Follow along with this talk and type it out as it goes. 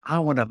I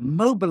want to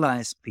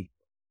mobilize people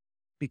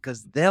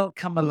because they'll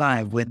come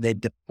alive when they're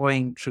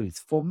deploying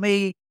truth. For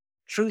me,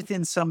 truth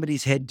in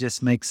somebody's head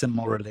just makes them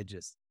more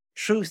religious.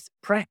 Truth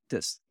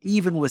practiced,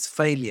 even with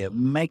failure,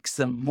 makes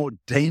them more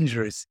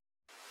dangerous.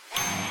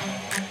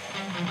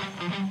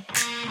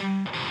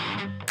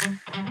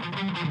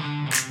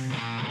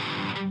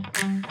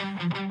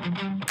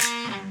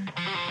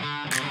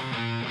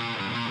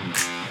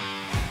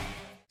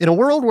 In a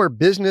world where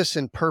business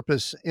and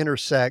purpose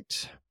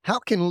intersect, how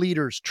can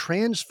leaders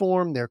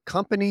transform their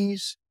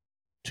companies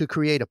to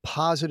create a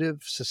positive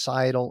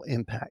societal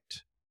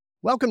impact?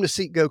 Welcome to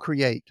Seek, Go,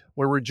 Create,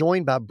 where we're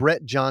joined by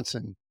Brett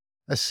Johnson,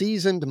 a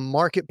seasoned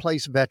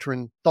marketplace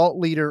veteran, thought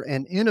leader,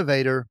 and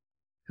innovator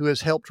who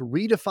has helped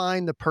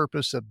redefine the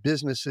purpose of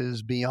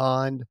businesses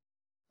beyond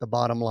the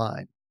bottom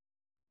line.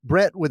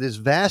 Brett, with his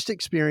vast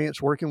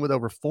experience working with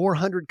over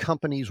 400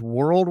 companies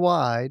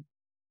worldwide,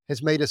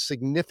 has made a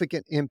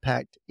significant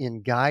impact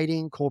in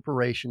guiding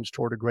corporations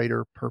toward a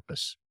greater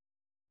purpose.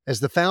 As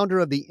the founder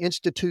of the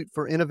Institute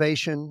for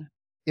Innovation,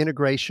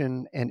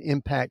 Integration, and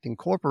Impact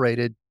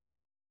Incorporated,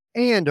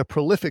 and a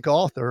prolific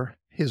author,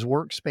 his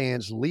work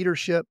spans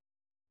leadership,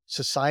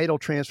 societal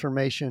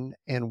transformation,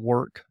 and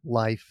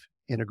work-life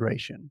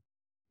integration.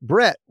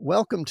 Brett,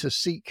 welcome to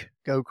Seek,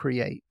 Go,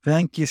 Create.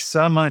 Thank you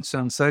so much.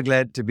 I'm so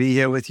glad to be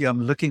here with you.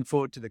 I'm looking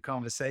forward to the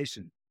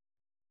conversation.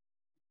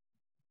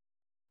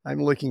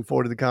 I'm looking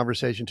forward to the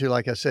conversation too.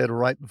 Like I said,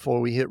 right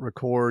before we hit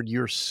record,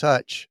 you're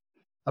such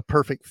a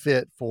perfect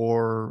fit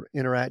for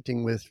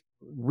interacting with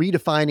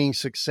redefining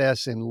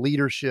success in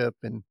leadership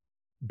and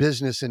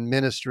business and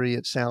ministry.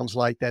 It sounds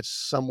like that's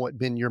somewhat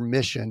been your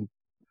mission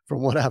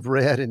from what I've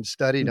read and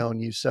studied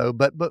on you. So,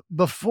 but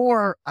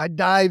before I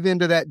dive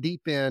into that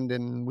deep end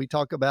and we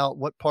talk about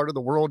what part of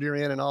the world you're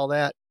in and all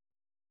that,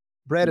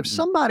 Brett, if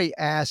somebody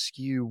asks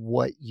you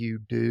what you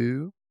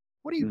do,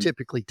 what do you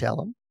typically tell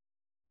them?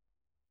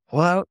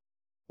 Well,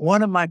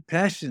 one of my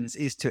passions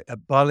is to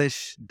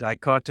abolish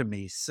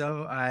dichotomy.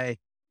 So I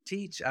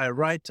teach, I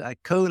write, I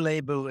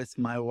co-labor with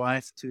my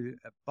wife to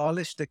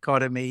abolish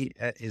dichotomy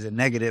is a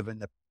negative,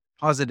 and the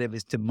positive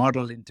is to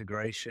model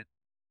integration,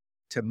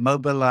 to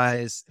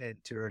mobilize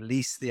and to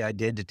release the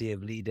identity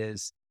of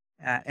leaders,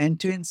 and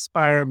to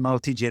inspire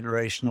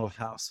multi-generational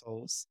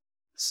households.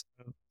 So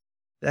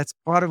that's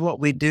part of what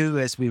we do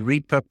as we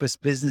repurpose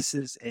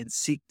businesses and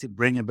seek to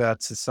bring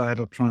about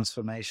societal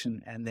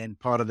transformation. And then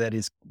part of that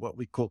is what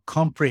we call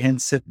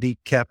comprehensively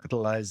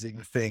capitalizing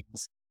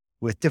things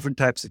with different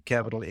types of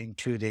capital,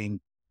 including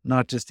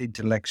not just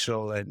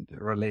intellectual and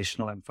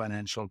relational and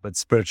financial, but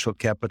spiritual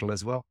capital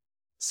as well.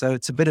 So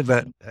it's a bit of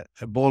a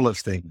ball of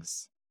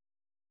things.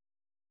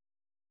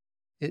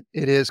 It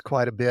is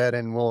quite a bit.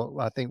 And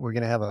I think we're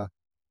going to have a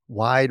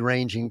wide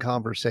ranging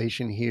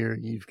conversation here.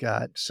 You've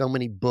got so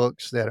many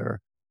books that are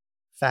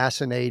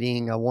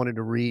fascinating. I wanted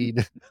to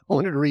read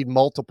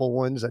multiple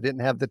ones. I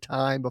didn't have the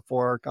time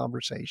before our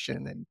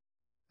conversation and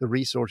the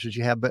resources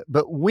you have.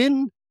 But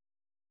when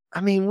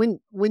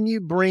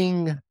you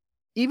bring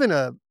even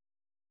a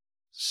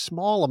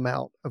small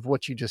amount of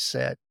what you just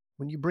said,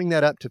 when you bring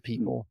that up to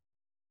people,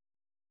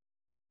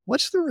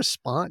 what's the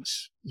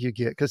response you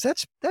get? Because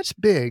that's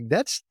big.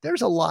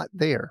 There's a lot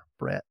there,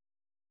 Brett.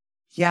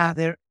 Yeah,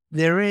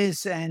 there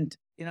is. And,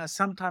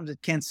 sometimes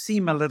it can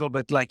seem a little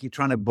bit like you're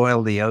trying to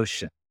boil the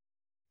ocean.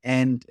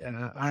 And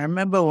I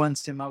remember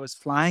once I was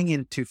flying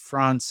into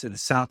France, to the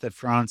south of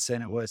France,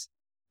 and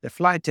the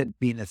flight had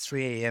been a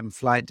 3 a.m.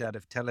 flight out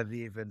of Tel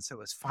Aviv. And so it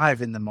was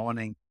 5 a.m.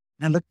 And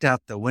I looked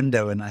out the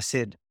window and I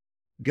said,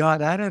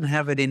 God, I don't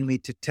have it in me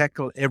to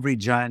tackle every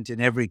giant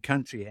in every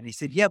country. And he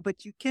said, yeah,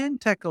 but you can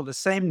tackle the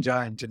same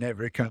giant in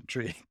every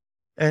country.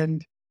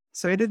 And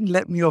so he didn't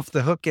let me off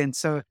the hook. And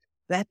so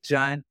that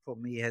giant for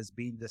me has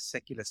been the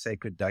secular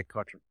sacred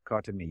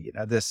dichotomy.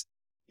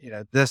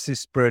 This is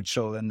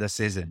spiritual and this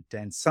isn't.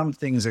 And some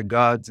things are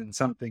God's and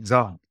some things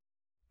aren't.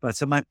 But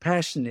so my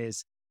passion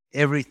is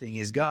everything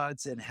is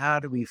God's, and how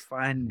do we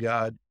find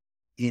God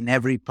in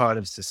every part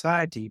of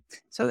society?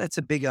 So that's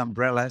a big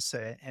umbrella.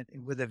 So, and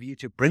with a view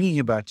to bringing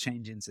about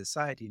change in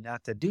society. Now,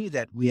 to do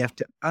that, we have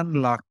to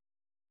unlock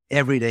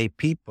everyday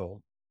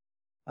people.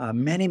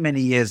 Many,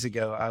 many years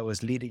ago, I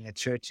was leading a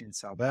church in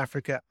South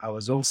Africa. I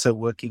was also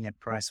working at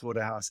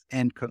Pricewaterhouse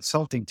and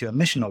consulting to a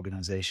mission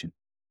organization.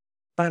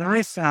 But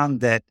I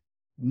found that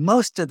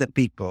most of the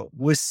people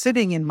were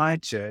sitting in my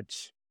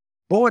church,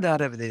 bored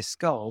out of their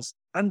skulls,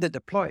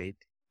 underdeployed,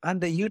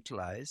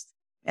 underutilized.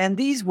 And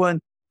these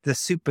weren't the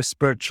super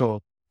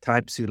spiritual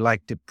types who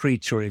like to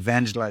preach or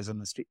evangelize on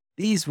the street.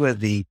 These were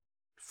the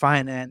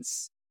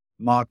finance,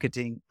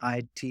 marketing,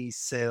 IT,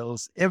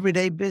 sales,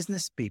 everyday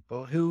business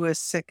people who were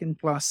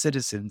second-class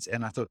citizens.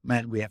 And I thought,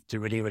 man, we have to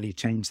really, really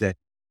change that.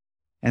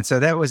 And so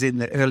that was in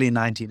the early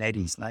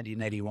 1980s,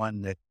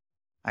 1981, that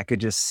I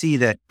could just see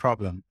that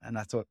problem. And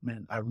I thought,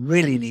 man, I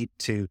really need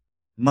to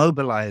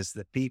mobilize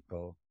the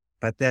people,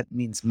 but that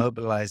means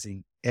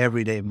mobilizing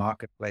everyday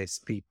marketplace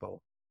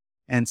people.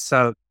 And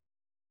so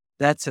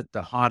that's at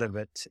the heart of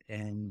it.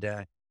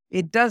 And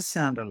it does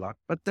sound a lot,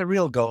 but the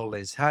real goal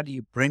is, how do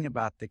you bring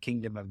about the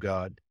kingdom of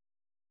God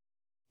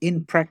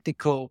in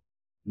practical,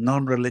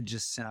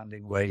 non-religious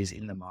sounding ways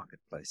in the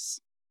marketplace.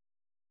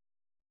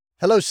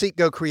 Hello, Seek,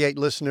 Go, Create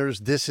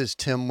listeners. This is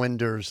Tim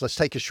Winders. Let's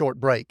take a short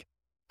break.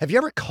 Have you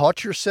ever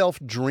caught yourself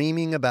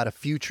dreaming about a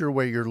future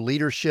where your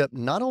leadership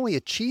not only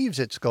achieves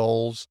its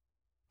goals,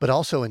 but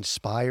also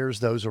inspires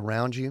those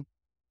around you?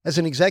 As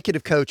an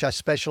executive coach, I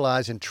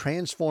specialize in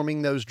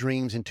transforming those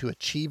dreams into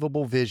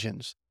achievable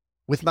visions.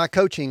 With my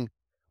coaching,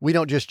 we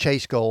don't just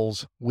chase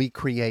goals, we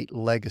create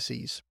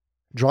legacies.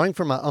 Drawing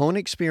from my own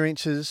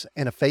experiences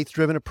and a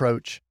faith-driven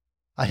approach,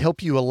 I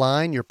help you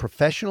align your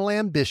professional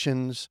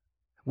ambitions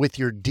with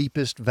your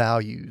deepest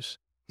values,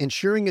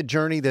 ensuring a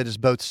journey that is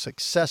both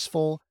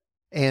successful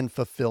and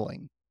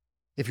fulfilling.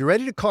 If you're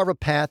ready to carve a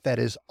path that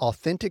is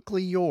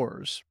authentically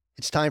yours,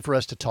 it's time for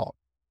us to talk.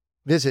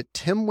 Visit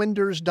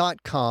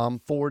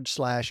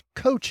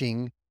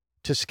timwinders.com/coaching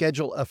to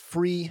schedule a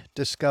free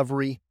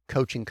discovery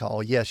coaching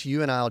call. Yes,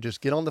 you and I'll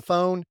just get on the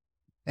phone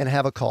and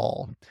have a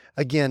call.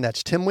 Again,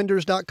 that's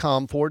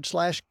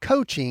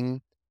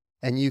timwinders.com/coaching,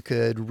 and you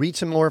could read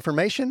some more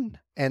information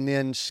and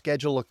then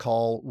schedule a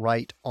call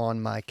right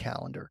on my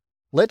calendar.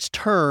 Let's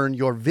turn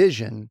your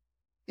vision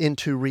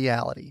into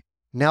reality.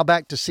 Now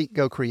back to Seek,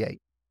 Go, Create.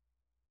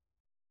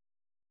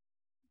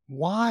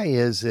 Why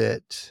is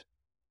it,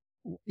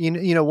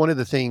 one of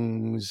the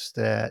things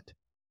that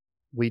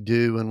we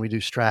do when we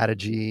do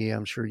strategy,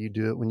 I'm sure you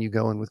do it when you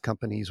go in with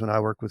companies, when I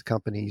work with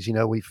companies,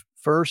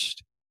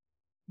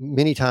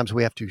 many times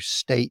we have to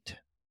state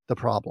the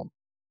problem.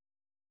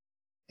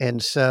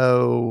 And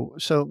so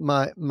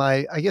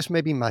my, I guess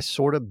maybe my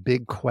sort of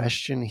big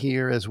question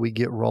here as we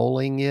get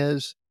rolling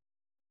is,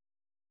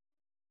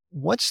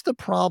 what's the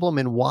problem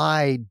and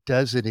why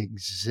does it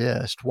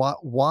exist?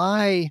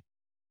 Why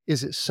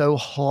is it so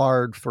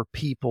hard for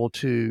people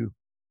to,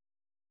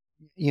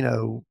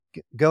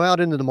 go out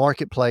into the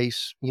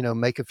marketplace,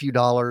 make a few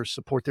dollars,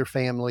 support their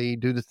family,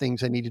 do the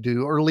things they need to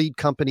do, or lead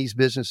companies,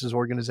 businesses,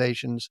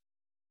 organizations,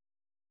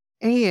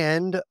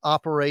 and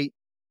operate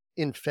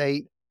in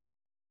faith,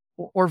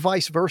 or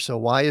vice versa?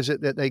 Why is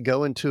it that they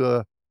go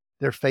into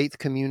their faith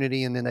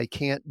community and then they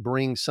can't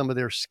bring some of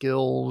their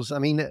skills? I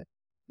mean,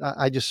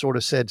 I just sort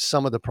of said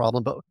some of the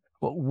problem, but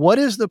what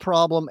is the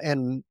problem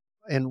and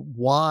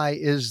why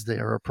is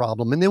there a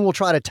problem? And then we'll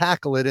try to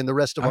tackle it in the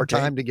rest of our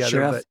time together.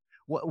 Sure. But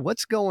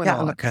what's going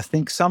on? Look, I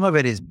think some of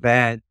it is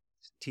bad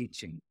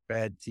teaching,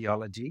 bad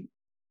theology,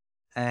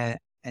 and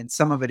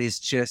some of it is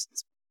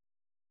just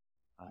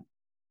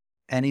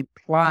an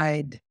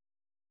implied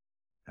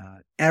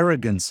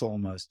arrogance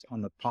almost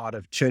on the part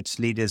of church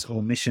leaders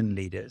or mission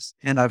leaders.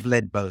 And I've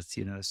led both,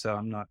 so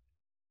I'm not,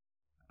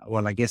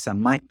 I guess I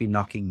might be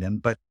knocking them,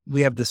 but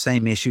we have the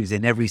same issues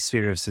in every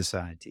sphere of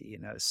society,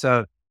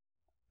 So,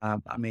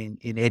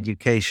 in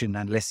education,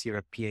 unless you're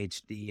a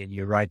PhD and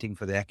you're writing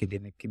for the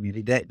academic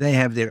community, they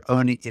have their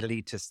own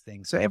elitist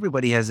thing. So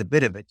everybody has a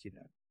bit of it,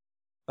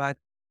 But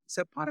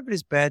so part of it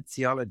is bad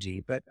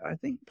theology, but I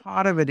think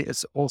part of it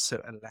is also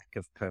a lack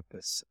of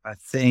purpose. I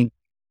think,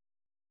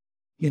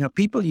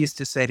 people used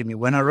to say to me,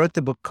 when I wrote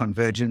the book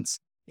Convergence,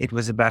 it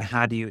was about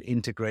how do you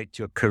integrate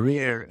your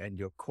career and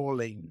your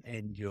calling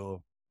and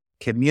your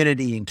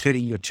community,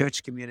 including your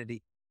church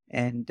community,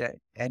 and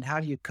how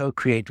do you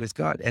co-create with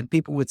God? And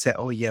people would say,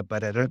 oh yeah,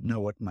 but I don't know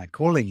what my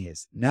calling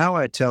is. Now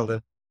I tell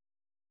them,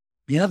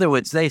 in other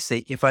words, they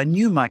say, if I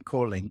knew my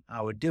calling,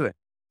 I would do it.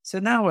 So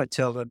now I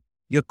tell them,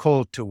 you're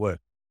called to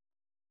work.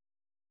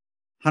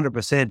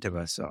 100% of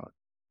us are.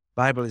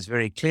 Bible is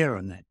very clear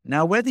on that.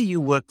 Now, whether you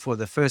work for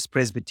the First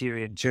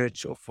Presbyterian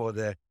Church or for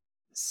the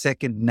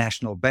Second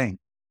National Bank,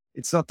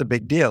 it's not the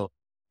big deal.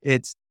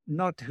 It's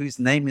not whose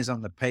name is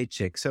on the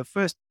paycheck. So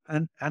first,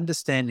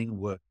 understanding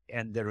work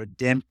and the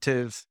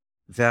redemptive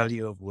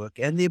value of work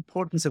and the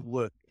importance of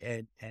work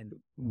and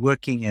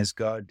working as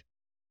God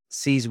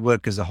sees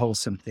work as a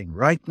wholesome thing.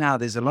 Right now,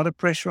 there's a lot of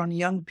pressure on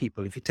young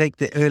people. If you take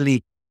the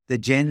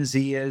Gen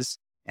Zers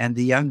and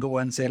the younger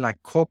ones, they're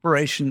like,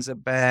 corporations are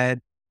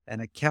bad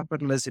and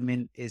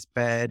capitalism is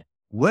bad,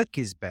 work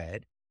is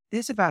bad.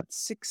 There's about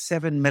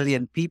 6-7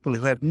 million people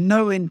who have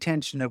no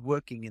intention of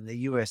working in the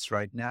US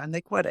right now, and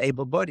they're quite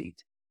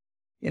able-bodied.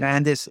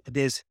 And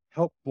there's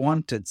help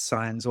wanted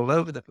signs all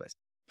over the place.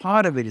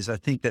 Part of it is, I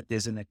think, that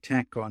there's an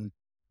attack on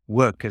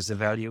work as the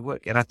value of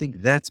work. And I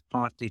think that's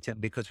partly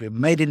because we're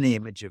made in the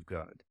image of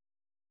God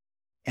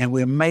and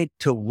we're made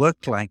to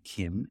work like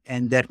him.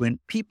 And that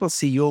when people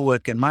see your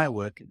work and my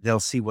work,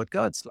 they'll see what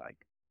God's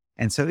like.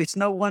 And so it's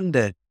no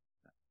wonder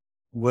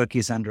work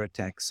is under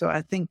attack. So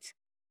I think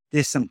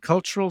there's some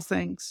cultural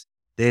things,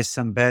 there's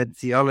some bad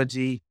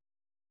theology,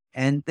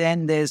 and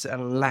then there's a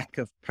lack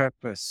of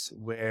purpose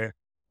where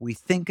we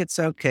think it's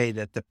okay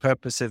that the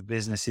purpose of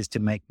business is to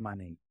make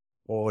money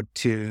or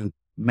to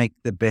make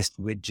the best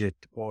widget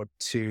or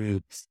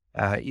to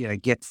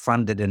get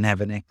funded and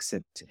have an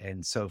exit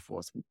and so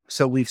forth.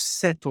 So we've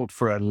settled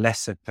for a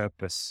lesser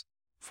purpose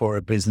for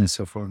a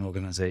business or for an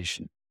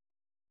organization.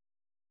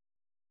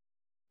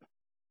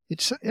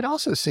 It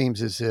also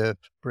seems as if,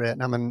 Brett,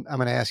 and I'm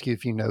going to ask you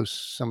if you know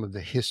some of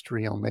the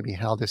history on maybe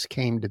how this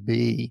came to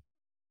be,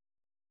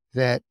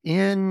 that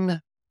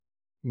in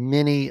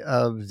many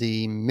of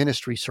the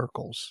ministry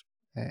circles,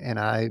 and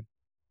I've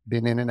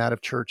been in and out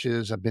of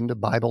churches. I've been to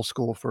Bible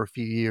school for a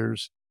few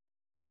years.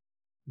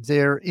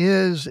 There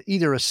is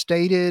either a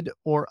stated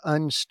or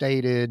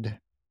unstated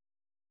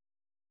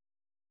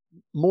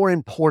more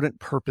important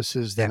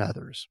purposes than Yeah.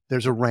 others.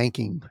 There's a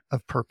ranking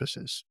of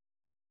purposes.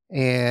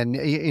 And,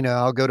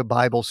 I'll go to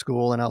Bible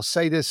school and I'll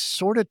say this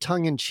sort of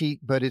tongue in cheek,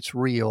 but it's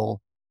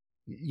real.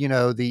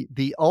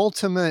 The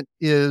ultimate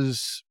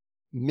is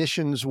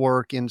missions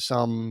work in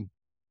some,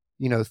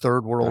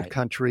 third world Right.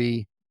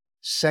 country.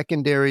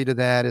 Secondary to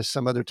that is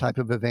some other type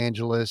of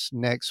evangelist.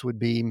 Next would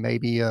be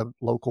maybe a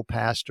local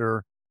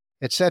pastor,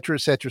 et cetera,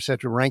 et cetera, et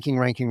cetera, ranking,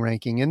 ranking,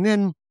 ranking. And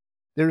then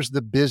there's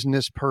the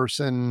business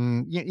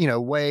person,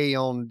 way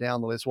on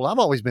down the list. Well, I've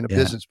always been a Yeah.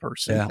 business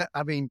person. Yeah.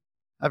 I mean,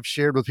 I've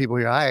shared with people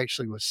here, I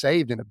actually was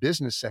saved in a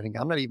business setting.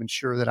 I'm not even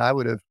sure that I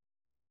would have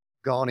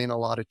gone in a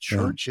lot of Yeah.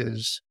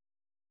 churches,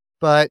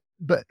 but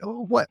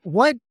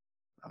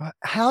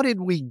how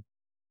did we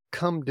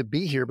come to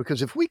be here?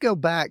 Because if we go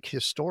back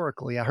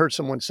historically, I heard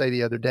someone say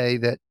the other day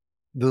that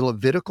the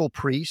Levitical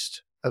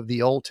priests of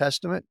the Old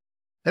Testament,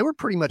 they were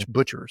pretty much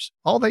butchers.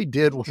 All they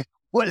did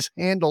was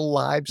handle Yeah.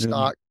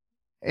 livestock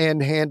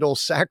and handle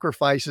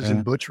sacrifices Yeah.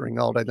 and butchering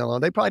all day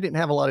long. They probably didn't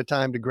have a lot of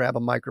time to grab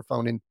a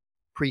microphone and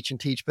preach and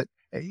teach. But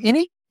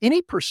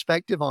any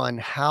perspective on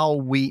how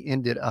we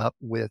ended up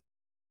with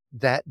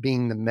that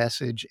being the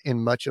message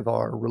in much of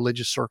our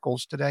religious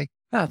circles today?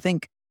 I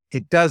think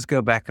it does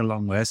go back a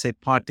long way. I say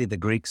partly the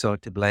Greeks are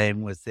to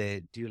blame with their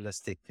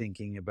dualistic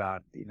thinking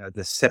about,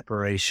 the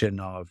separation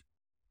of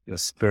your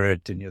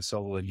spirit and your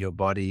soul and your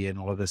body and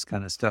all of this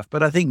kind of stuff.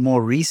 But I think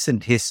more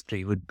recent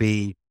history would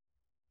be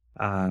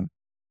uh,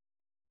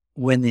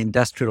 when the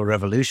Industrial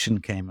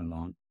Revolution came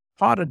along.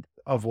 Part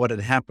of what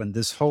had happened,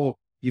 this whole,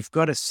 you've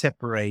got to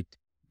separate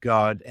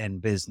God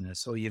and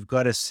business, or you've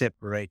got to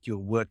separate your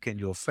work and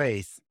your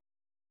faith.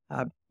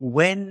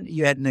 When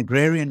you had an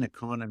agrarian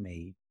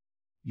economy,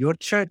 your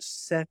church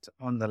sat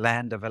on the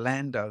land of a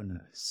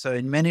landowner. So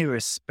in many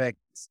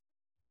respects,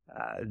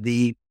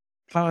 the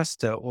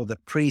pastor or the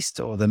priest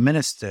or the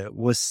minister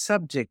was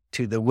subject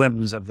to the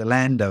whims of the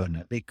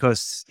landowner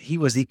because he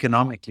was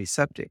economically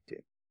subject to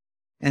it.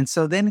 And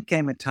so then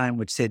came a time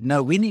which said,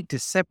 no, we need to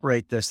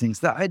separate those things.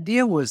 The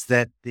idea was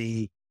that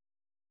the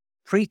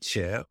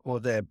preacher or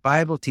the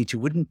Bible teacher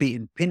wouldn't be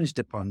impinged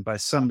upon by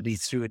somebody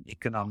through an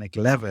economic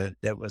lever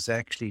that was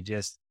actually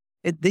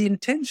the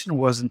intention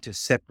wasn't to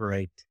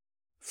separate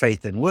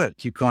faith and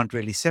work. You can't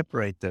really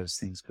separate those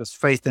things because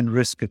faith and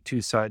risk are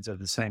two sides of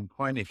the same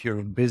coin. If you're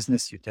in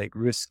business, you take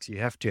risks, you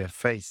have to have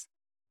faith.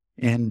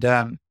 And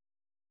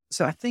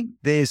so I think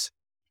there's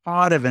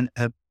part of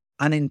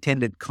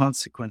unintended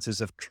consequences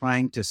of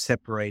trying to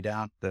separate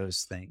out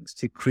those things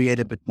to create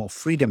a bit more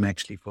freedom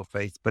actually for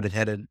faith, but it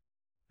had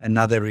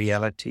another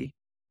reality.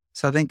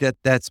 So I think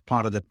that's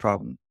part of the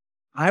problem.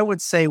 I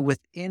would say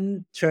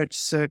within church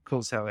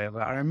circles,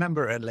 however, I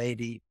remember a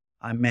lady,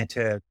 I met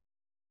her,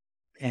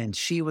 and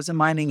she was a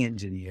mining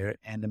engineer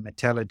and a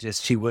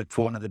metallurgist. She worked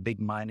for one of the big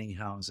mining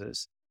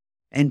houses.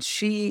 And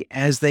she,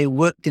 as they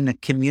worked in a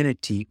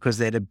community, because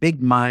they had a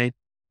big mine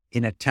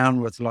in a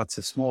town with lots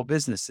of small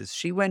businesses,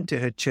 she went to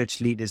her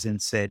church leaders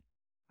and said,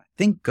 I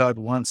think God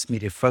wants me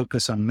to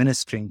focus on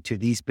ministering to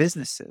these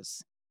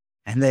businesses.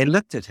 And they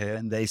looked at her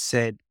and they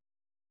said,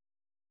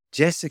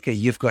 Jessica,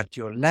 you've got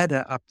your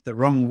ladder up the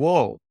wrong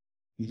wall.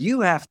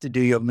 You have to do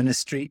your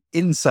ministry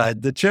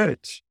inside the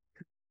church.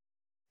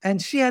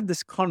 And she had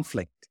this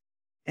conflict.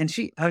 And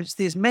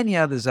there's many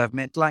others I've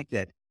met like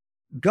that.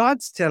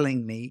 God's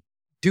telling me,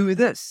 do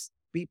this,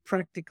 be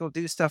practical,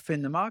 do stuff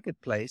in the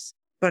marketplace.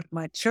 But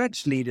my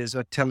church leaders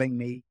are telling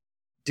me,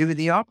 do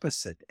the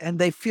opposite. And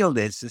they feel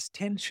there's this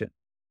tension.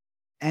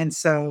 And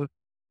so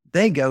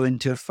they go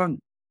into a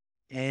funk.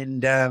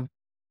 And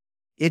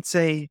it's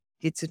a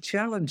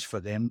challenge for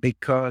them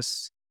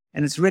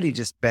and it's really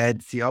just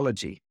bad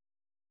theology.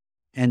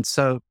 And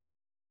so,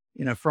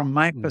 from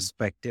my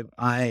perspective,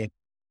 I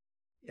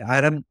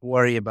don't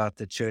worry about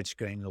the church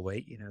going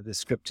away. The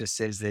scripture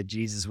says that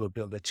Jesus will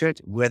build a church,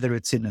 whether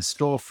it's in a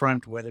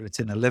storefront, whether it's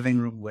in a living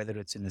room, whether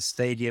it's in a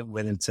stadium,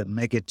 whether it's a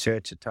mega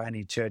church, a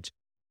tiny church.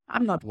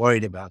 I'm not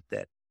worried about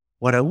that.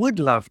 What I would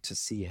love to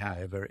see,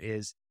 however,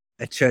 is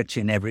a church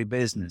in every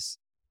business.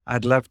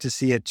 I'd love to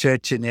see a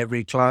church in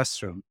every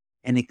classroom,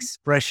 an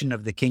expression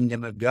of the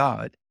kingdom of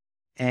God.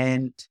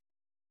 And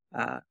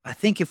I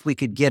think if we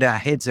could get our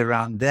heads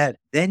around that,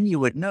 then you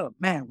would know,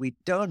 man, we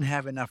don't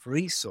have enough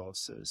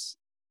resources.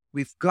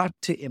 We've got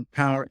to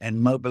empower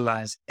and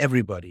mobilize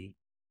everybody,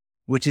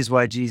 which is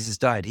why Jesus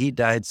died. He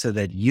died so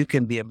that you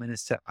can be a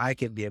minister, I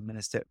can be a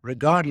minister,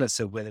 regardless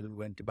of whether we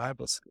went to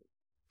Bible school,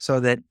 so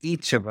that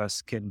each of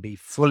us can be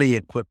fully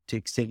equipped to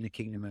extend the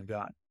kingdom of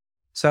God.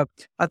 So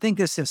I think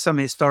there's some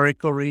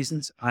historical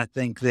reasons. I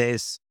think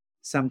there's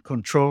some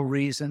control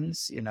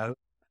reasons,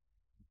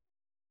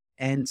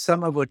 and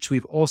some of which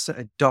we've also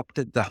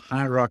adopted the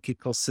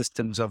hierarchical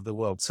systems of the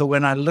world. So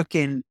when I look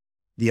in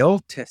the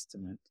Old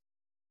Testament,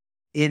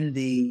 in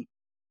the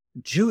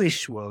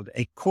Jewish world,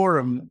 a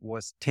quorum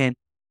was 10.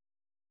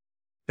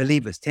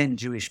 believers, 10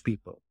 Jewish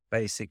people,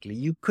 basically.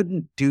 You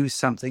couldn't do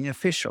something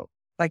official.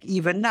 Like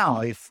even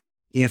now, if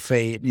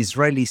an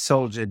Israeli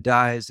soldier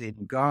dies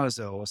in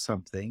Gaza or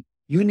something,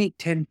 you need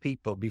 10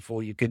 people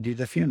before you can do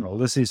the funeral.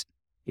 This is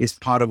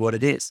part of what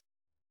it is.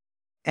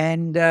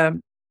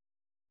 And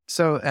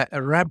so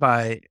a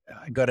rabbi,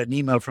 I got an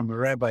email from a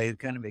rabbi who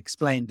kind of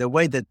explained the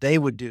way that they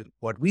would do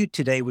what we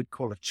today would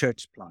call a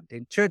church plant.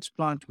 In church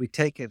plant, we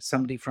take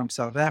somebody from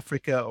South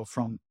Africa or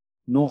from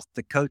North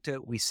Dakota,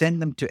 we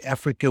send them to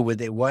Africa with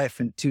their wife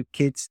and 2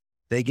 kids.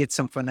 They get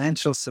some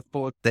financial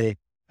support. They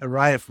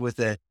arrive with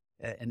an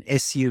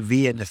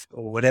SUV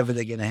or whatever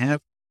they're going to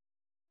have.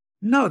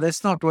 No,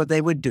 that's not what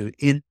they would do.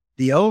 In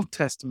the Old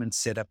Testament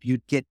setup,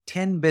 you'd get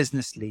 10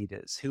 business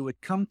leaders who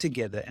would come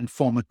together and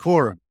form a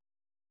quorum.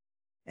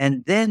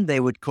 And then they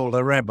would call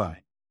a rabbi.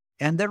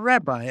 And the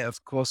rabbi,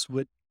 of course,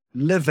 would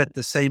live at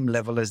the same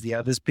level as the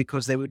others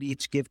because they would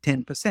each give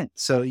 10%.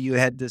 So you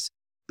had this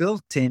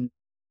built-in,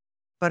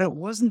 but it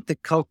wasn't the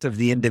cult of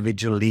the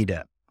individual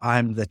leader.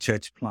 I'm the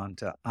church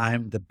planter.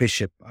 I'm the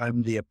bishop.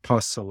 I'm the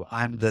apostle.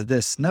 I'm the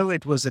this. No,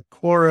 it was a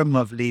quorum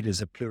of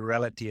leaders, a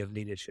plurality of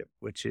leadership,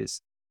 which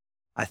is,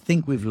 I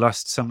think we've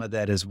lost some of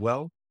that as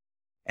well.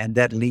 And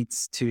that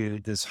leads to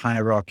this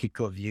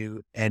hierarchical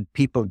view and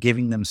people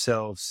giving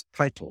themselves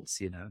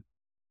titles,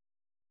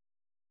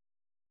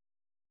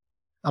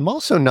 I'm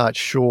also not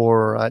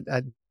sure.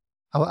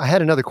 I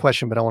had another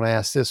question, but I want to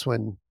ask this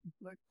one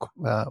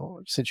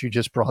since you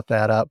just brought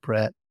that up,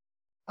 Brett.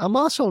 I'm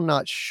also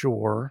not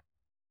sure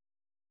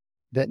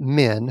that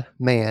man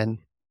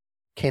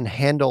can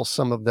handle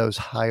some of those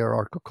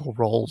hierarchical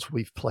roles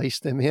we've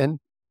placed them in.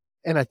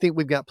 And I think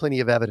we've got plenty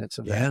of evidence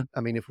of that.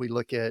 I mean, if we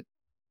look at,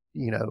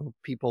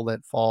 people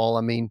that fall,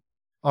 I mean,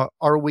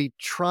 are we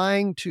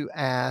trying to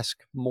ask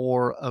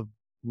more of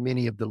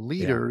many of the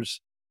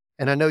leaders?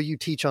 And I know you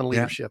teach on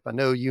leadership. I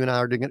know you and I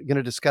are going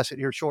to discuss it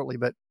here shortly,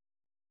 but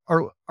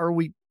are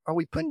we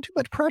putting too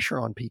much pressure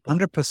on people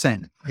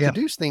 100%. to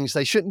do things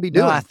they shouldn't be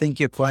doing? No, I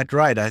think you're quite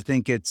right. I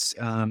think it's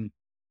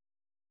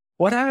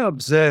what I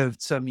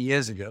observed some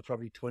years ago,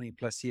 probably 20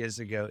 plus years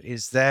ago,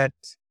 is that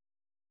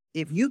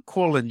if you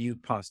call a new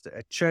pastor,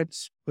 a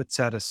church puts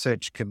out a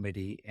search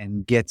committee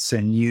and gets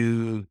a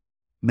new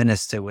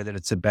minister, whether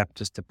it's a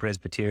Baptist, a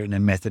Presbyterian, a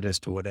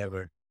Methodist, or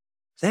whatever,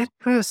 that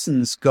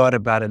person's got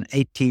about an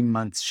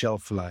 18-month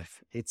shelf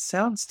life. It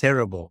sounds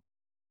terrible,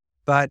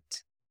 but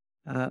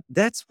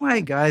that's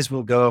why guys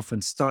will go off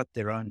and start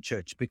their own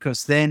church,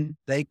 because then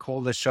they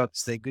call the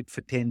shots. They're good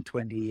for 10,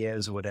 20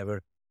 years or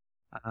whatever.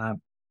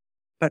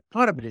 But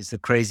part of it is the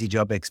crazy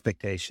job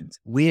expectations.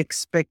 We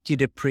expect you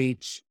to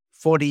preach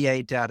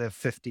 48 out of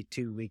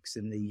 52 weeks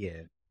in the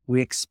year.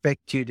 We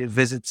expect you to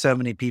visit so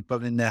many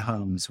people in their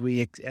homes.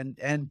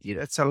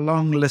 It's a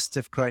long list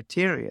of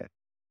criteria.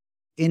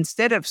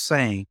 Instead of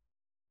saying,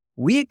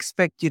 we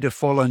expect you to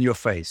fall on your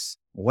face.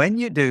 When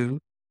you do,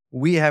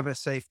 we have a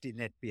safety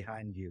net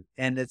behind you.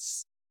 And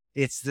it's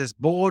this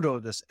board or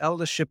this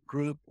eldership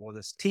group or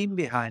this team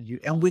behind you,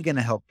 and we're going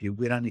to help you.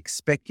 We don't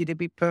expect you to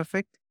be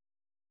perfect.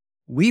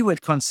 We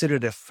would consider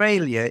it a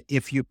failure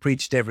if you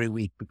preached every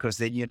week, because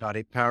then you're not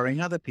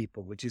empowering other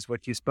people, which is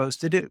what you're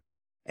supposed to do,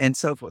 and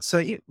so forth.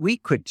 So we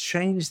could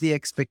change the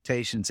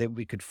expectations and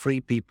we could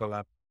free people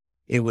up.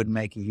 It would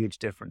make a huge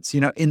difference.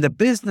 In the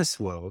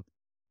business world,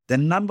 the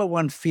number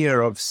one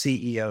fear of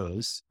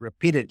CEOs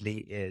repeatedly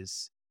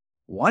is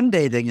one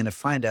day they're going to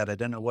find out I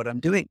don't know what I'm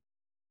doing.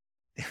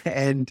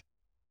 And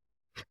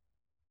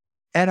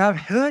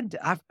I've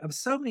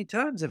so many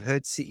times I've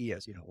heard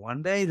CEOs,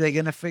 one day they're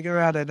going to figure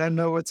out I don't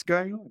know what's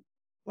going on.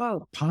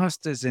 Well,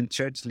 pastors and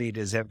church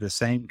leaders have the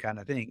same kind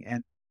of thing.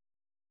 And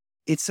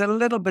it's a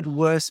little bit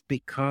worse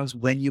because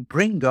when you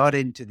bring God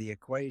into the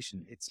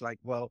equation, it's like,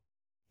 well,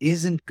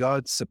 isn't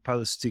God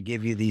supposed to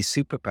give you these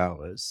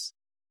superpowers?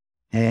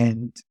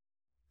 And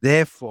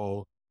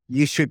therefore,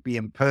 you should be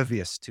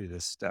impervious to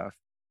this stuff.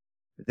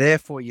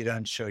 Therefore, you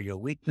don't show your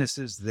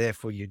weaknesses.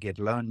 Therefore, you get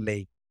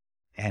lonely.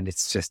 And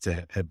it's just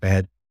a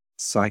bad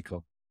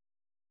cycle.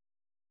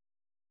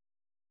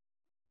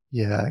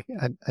 Yeah,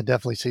 I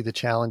definitely see the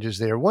challenges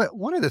there.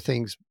 One of the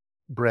things,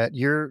 Brett,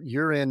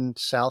 you're in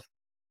South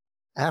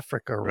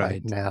Africa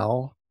right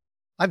now.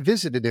 I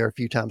visited there a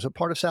few times. What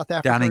part of South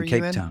Africa Down in are you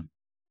Cape Town.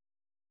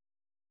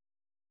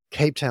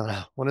 Cape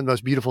Town, one of the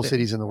most beautiful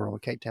cities in the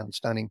world. Cape Town,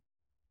 stunning.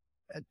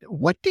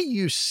 What do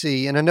you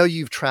see? And I know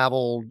you've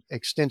traveled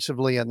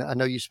extensively, and I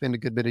know you spend a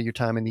good bit of your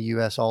time in the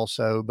U.S.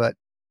 also, but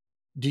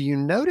do you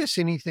notice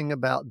anything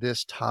about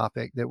this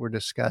topic that we're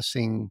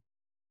discussing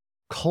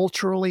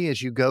culturally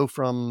as you go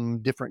from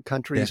different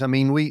countries? Yeah. I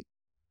mean,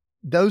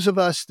 those of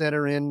us that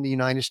are in the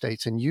United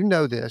States, and you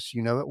know this,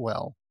 you know it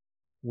well,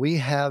 we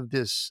have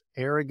this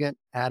arrogant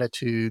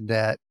attitude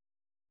that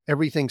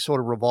everything sort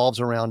of revolves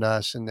around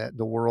us and that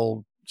the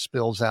world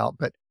spills out.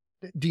 But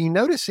do you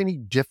notice any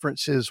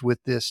differences with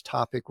this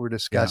topic we're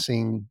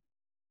discussing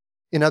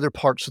in other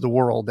parts of the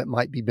world that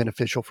might be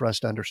beneficial for us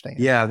to understand?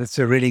 Yeah, that's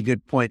a really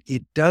good point.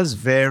 It does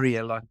vary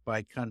a lot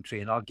by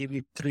country, and I'll give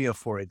you 3 or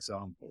 4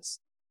 examples.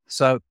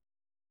 So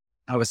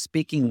I was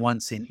speaking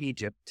once in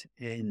Egypt,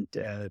 and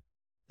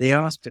they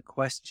asked a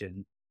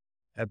question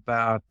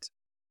about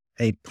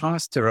a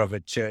pastor of a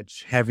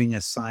church having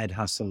a side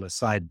hustle, a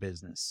side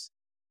business.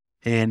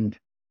 And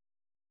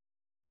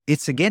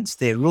it's against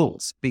their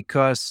rules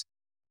because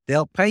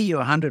they'll pay you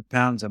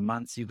 £100 a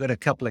month. You've got a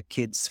couple of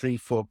kids, 3,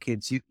 4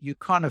 kids. You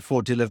can't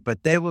afford to live,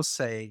 but they will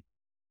say,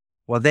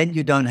 well, then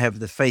you don't have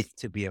the faith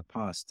to be a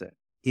pastor.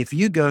 If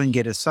you go and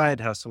get a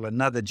side hustle,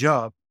 another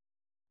job,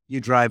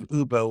 you drive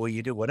Uber or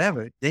you do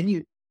whatever, then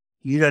you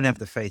don't have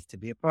the faith to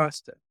be a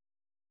pastor.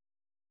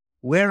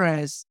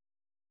 Whereas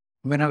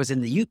when I was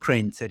in the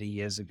Ukraine 30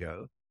 years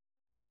ago,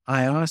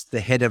 I asked the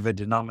head of a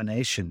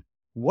denomination,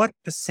 what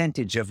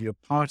percentage of your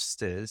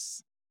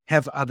pastors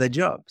have other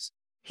jobs?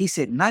 He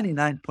said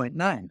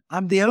 99.9.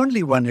 I'm the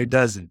only one who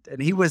doesn't.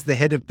 And he was the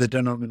head of the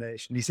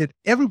denomination. He said,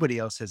 everybody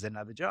else has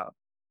another job.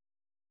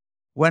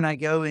 When I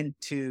go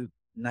into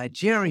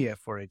Nigeria,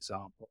 for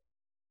example,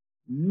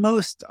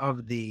 most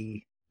of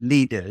the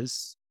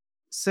leaders,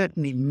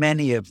 certainly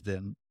many of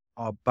them,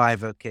 are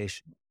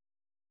bivocational.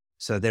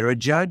 So they're a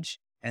judge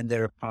and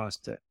they're a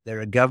pastor. They're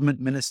a government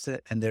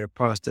minister and they're a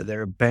pastor.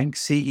 They're a bank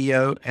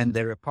CEO and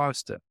they're a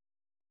pastor.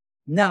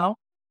 Now,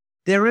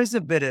 there is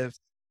a bit of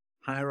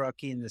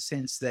hierarchy in the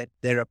sense that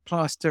they're a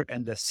pastor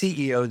and the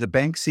CEO, the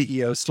bank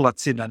CEO,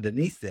 slots in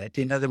underneath that.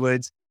 In other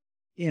words,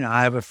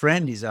 I have a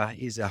friend,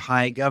 he's a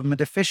high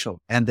government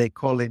official and they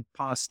call him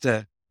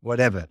pastor,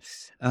 whatever.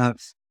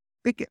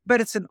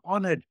 But it's an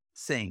honored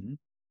thing,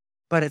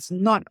 but it's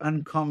not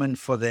uncommon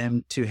for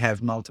them to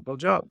have multiple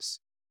jobs.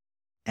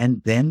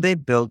 And then they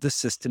build the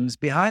systems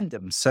behind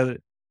them. So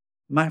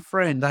I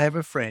have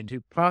a friend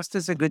who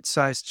pastors a good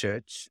sized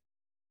church,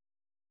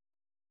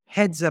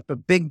 heads up a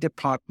big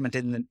department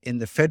in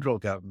the federal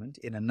government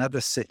in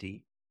another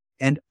city,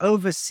 and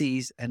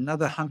oversees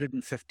another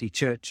 150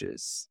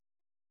 churches.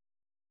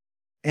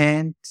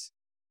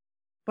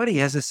 But he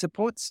has a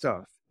support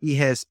staff. He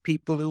has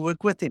people who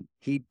work with him.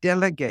 He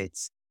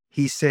delegates.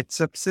 He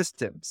sets up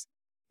systems.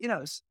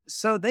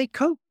 So they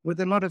cope with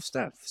a lot of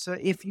stuff. So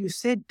if you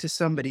said to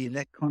somebody in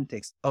that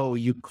context, oh,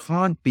 you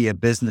can't be a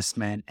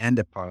businessman and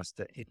a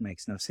pastor, it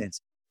makes no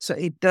sense. So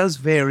it does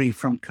vary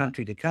from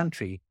country to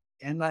country.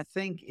 And I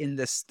think in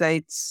the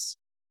States,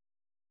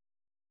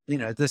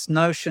 this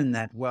notion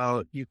that,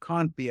 well, you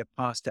can't be a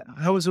pastor.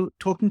 I was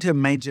talking to a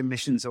major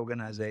missions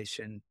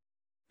organization.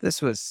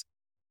 This was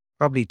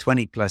probably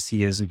 20 plus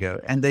years ago.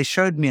 And they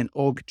showed me an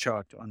org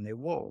chart on their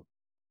wall.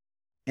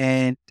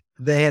 And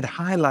they had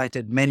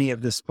highlighted many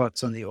of the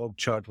spots on the org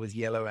chart with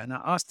yellow. And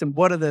I asked them,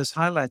 what are those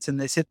highlights? And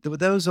they said,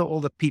 those are all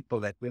the people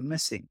that we're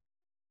missing.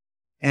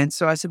 And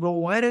so I said, well,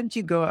 why don't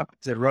you go up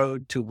the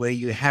road to where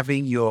you're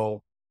having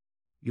your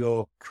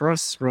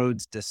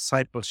Crossroads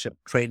Discipleship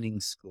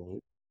Training School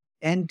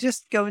and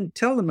just go and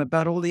tell them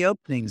about all the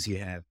openings you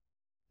have.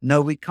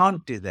 No, we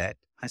can't do that.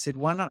 I said,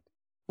 why not?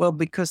 Well,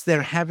 because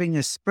they're having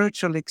a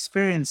spiritual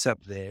experience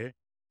up there.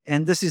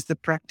 And this is the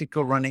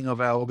practical running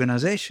of our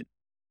organization.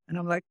 And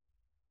I'm like,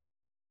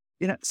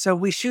 so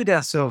we shoot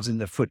ourselves in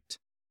the foot.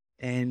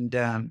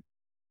 And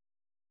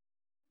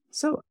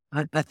so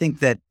I think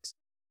that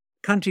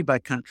country by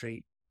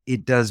country,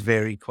 it does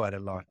vary quite a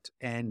lot.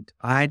 And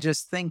I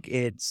just think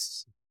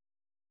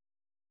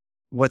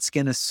what's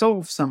going to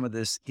solve some of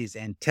this is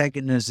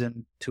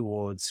antagonism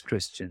towards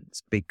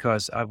Christians,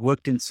 because I've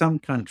worked in some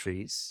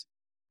countries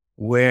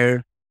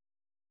where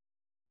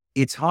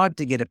it's hard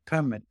to get a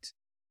permit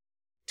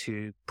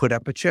to put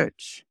up a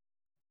church.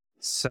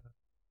 So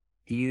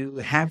you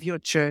have your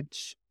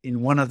church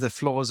in one of the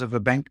floors of a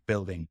bank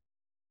building.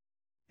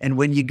 And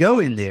when you go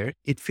in there,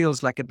 it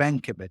feels like a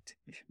bank a bit,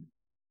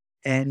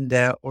 and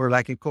or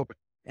like a corporate.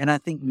 And I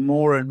think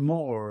more and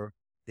more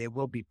there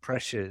will be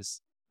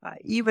pressures.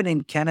 Even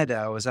in Canada,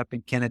 I was up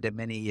in Canada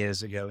many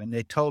years ago, and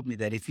they told me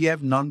that if you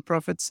have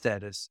nonprofit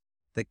status,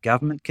 the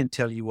government can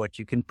tell you what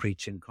you can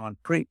preach and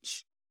can't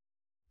preach.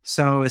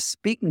 So I was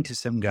speaking to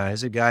some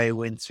guys, a guy who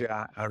went through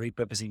our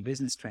repurposing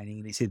business training,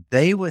 and he said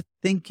they were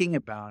thinking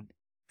about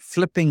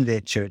flipping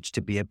their church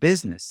to be a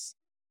business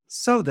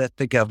so that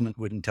the government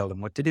wouldn't tell them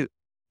what to do.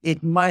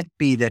 It might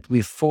be that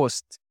we're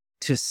forced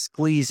to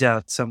squeeze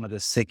out some of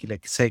the secular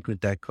sacred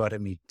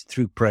dichotomy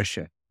through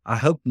pressure. I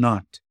hope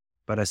not,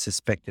 but I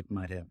suspect it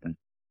might happen.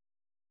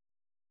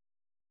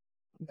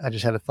 I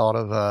just had a thought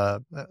of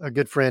a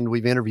good friend.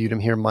 We've interviewed him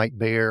here, Mike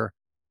Baer,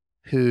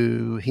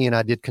 who he and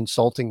I did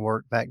consulting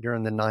work back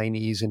during the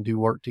 90s and do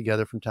work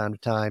together from time to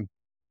time.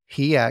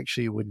 He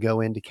actually would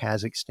go into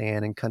Kazakhstan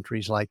and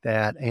countries like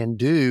that and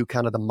do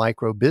kind of the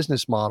micro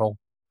business model,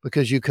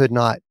 because you could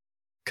not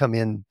come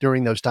in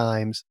during those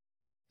times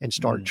and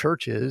start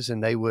churches,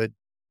 and they would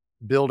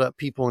build up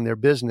people in their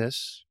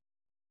business.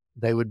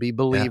 They would be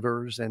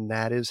believers, and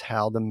that is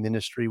how the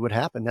ministry would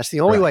happen. That's the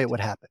only way it would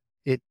happen.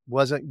 It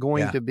wasn't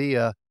going to be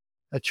a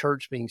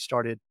church being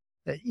started.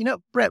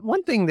 Brett,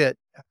 one thing that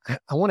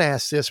I want to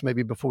ask this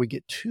maybe before we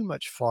get too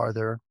much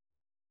farther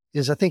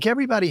is I think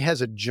everybody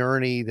has a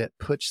journey that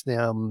puts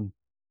them,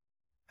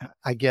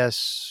 I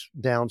guess,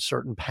 down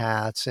certain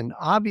paths. And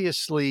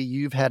obviously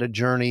you've had a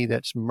journey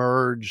that's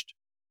merged,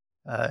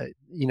 the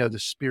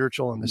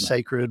spiritual and the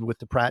sacred with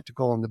the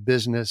practical and the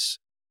business.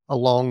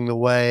 along the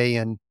way.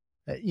 And,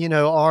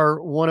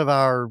 our one of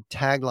our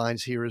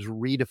taglines here is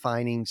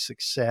redefining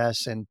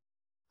success. And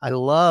I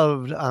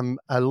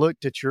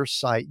looked at your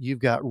site. You've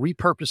got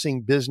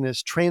repurposing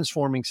business,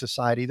 transforming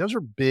society. Those are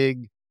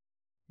big,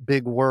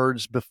 big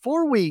words.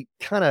 Before we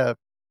kind of,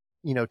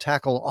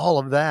 tackle all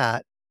of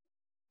that,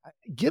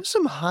 give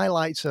some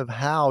highlights of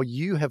how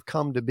you have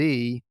come to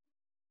be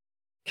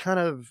kind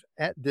of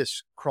at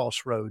this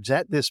crossroads,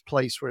 at this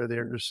place where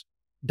there's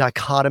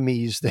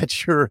dichotomies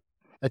that you're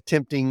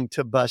attempting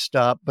to bust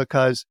up,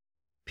 because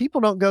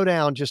people don't go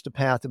down just a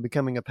path of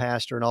becoming a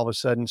pastor and all of a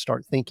sudden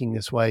start thinking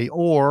this way,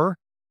 or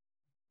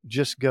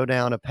just go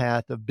down a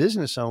path of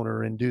business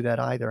owner and do that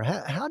either.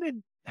 How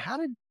did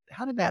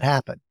that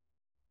happen?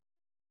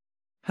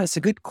 That's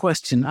a good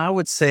question. I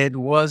would say it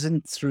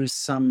wasn't through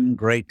some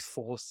great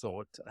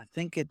forethought. I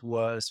think it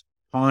was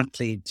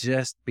partly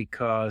just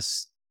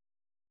because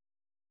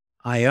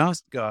I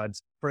asked God.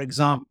 For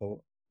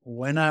example,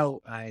 when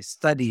I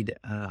studied,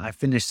 I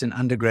finished an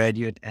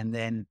undergraduate, and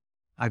then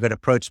I got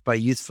approached by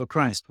Youth for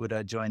Christ. Would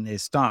I join their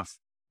staff?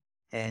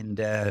 And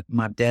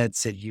my dad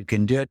said, you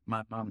can do it.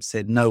 My mom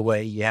said, no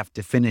way, you have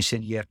to finish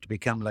it. You have to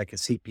become like a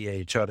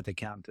CPA, chartered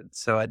accountant.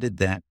 So I did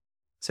that.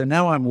 So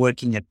now I'm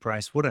working at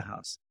Price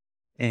Waterhouse.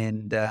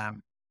 And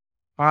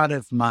part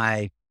of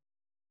my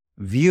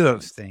view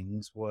of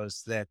things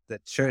was that the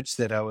church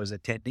that I was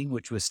attending,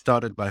 which was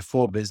started by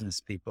 4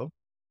 business people,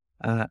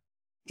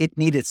 it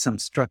needed some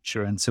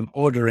structure and some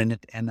order in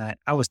it. And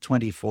I was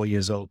 24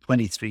 years old,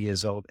 23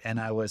 years old, and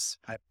I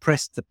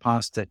pressed the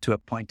pastor to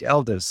appoint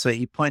elders. So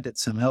he appointed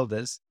some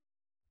elders,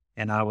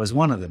 and I was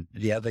one of them.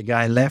 The other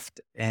guy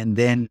left, and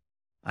then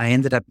I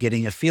ended up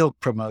getting a field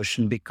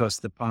promotion because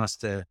the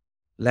pastor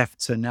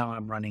left. So now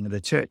I'm running the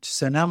church.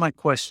 So now my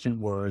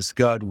question was,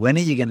 God, when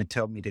are you going to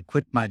tell me to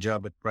quit my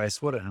job at Price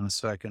Waterhouse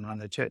so I can run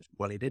the church?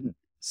 Well, he didn't.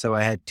 So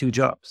I had 2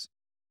 jobs,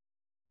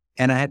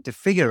 and I had to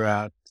figure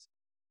out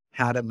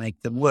how to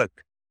make them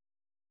work.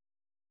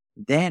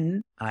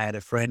 Then I had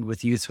a friend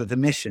with Youth with a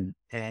Mission,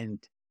 and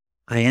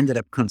I ended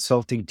up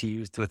consulting to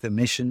Youth with a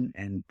Mission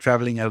and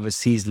traveling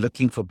overseas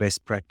looking for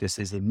best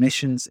practices in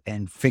missions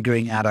and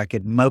figuring out I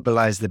could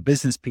mobilize the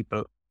business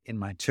people in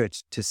my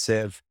church to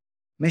serve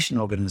mission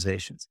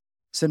organizations.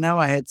 So now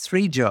I had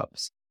 3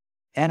 jobs,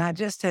 and I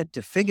just had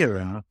to figure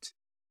out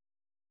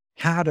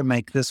how to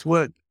make this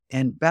work.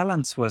 And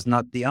balance was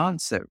not the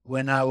answer.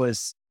 When I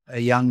was a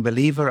young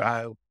believer,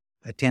 I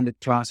attended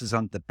classes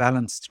on the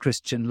balanced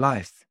Christian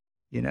life,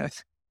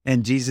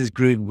 and Jesus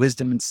grew in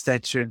wisdom and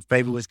stature and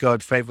favor with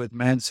God, favor with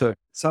man. So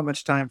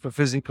much time for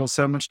physical,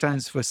 so much time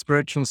for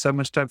spiritual, so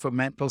much time for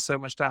mental, so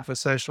much time for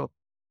social.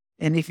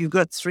 And if you've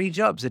got 3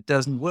 jobs, it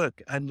doesn't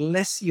work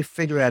unless you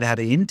figure out how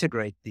to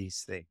integrate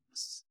these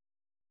things.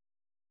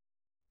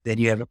 Then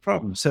you have a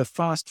problem. So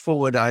fast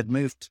forward, I'd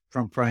moved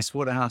from Price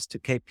Waterhouse to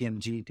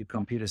KPMG to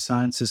Computer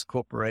Sciences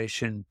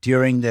Corporation.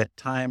 During that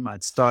time,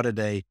 I'd started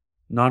a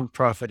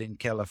nonprofit in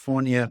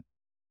California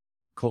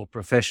called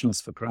Professionals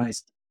for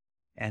Christ.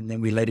 And then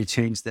we later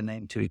changed the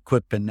name to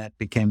Equip, and that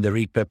became the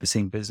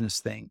repurposing business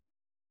thing.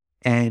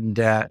 And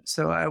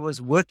so I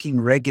was working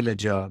regular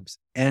jobs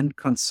and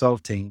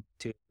consulting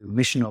to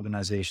mission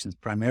organizations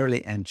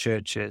primarily and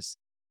churches,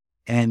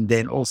 and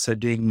then also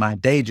doing my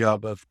day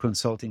job of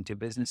consulting to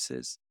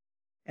businesses.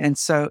 And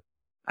so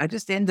I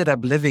just ended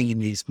up living in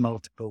these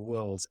multiple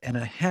worlds, and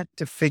I had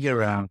to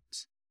figure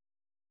out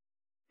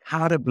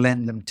how to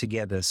blend them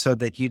together so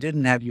that you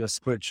didn't have your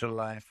spiritual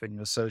life and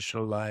your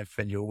social life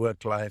and your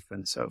work life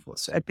and so forth.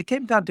 So it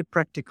became down to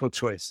practical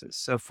choices.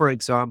 So for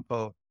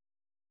example,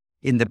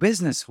 in the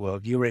business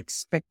world, you were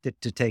expected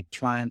to take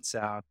clients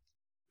out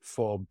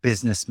for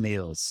business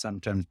meals,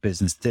 sometimes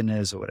business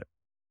dinners or whatever.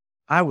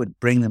 I would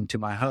bring them to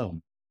my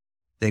home.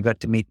 They got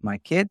to meet my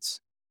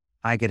kids.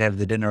 I could have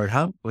the dinner at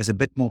home. It was a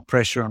bit more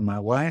pressure on my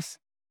wife.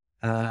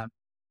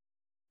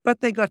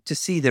 But they got to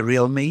see the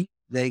real me.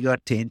 They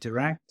got to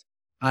interact.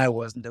 I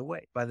wasn't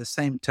away. By the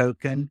same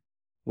token,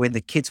 when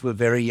the kids were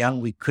very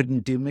young, we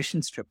couldn't do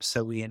mission trips.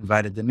 So we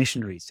invited the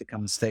missionaries to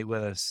come and stay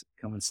with us,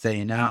 come and stay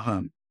in our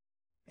home.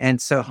 And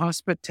so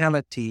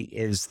hospitality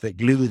is the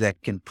glue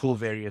that can pull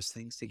various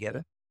things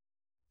together.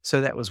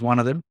 So that was one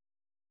of them.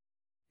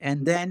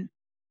 And then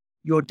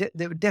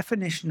the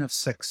definition of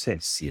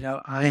success.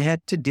 I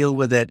had to deal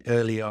with that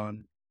early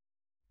on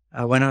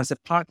when I was a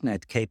partner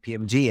at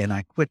KPMG, and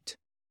I quit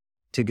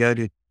to go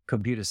to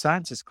Computer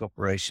Sciences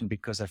Corporation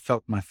because I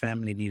felt my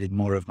family needed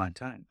more of my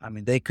time. I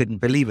mean, they couldn't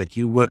believe it.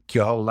 You work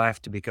your whole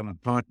life to become a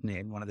partner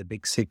in one of the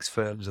big 6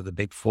 firms or the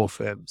big 4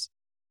 firms.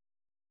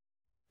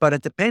 But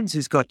it depends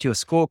who's got your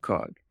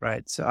scorecard,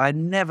 right? So I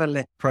never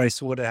let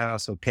Price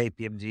Waterhouse or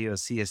KPMG or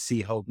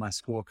CSC hold my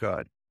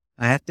scorecard.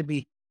 I had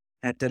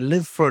to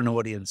live for an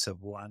audience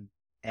of one.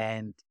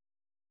 And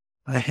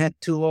I had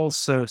to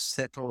also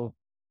settle.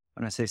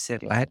 When I say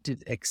settle, I had to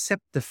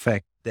accept the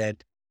fact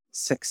that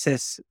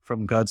success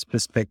from God's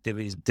perspective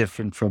is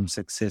different from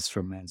success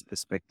from man's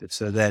perspective.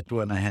 So that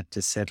one I had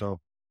to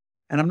settle.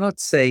 And I'm not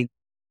saying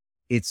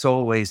it's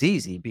always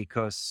easy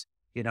because,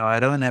 I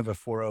don't have a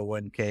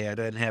 401k. I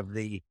don't have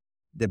the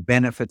the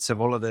benefits of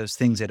all of those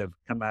things that have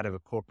come out of a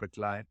corporate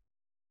life.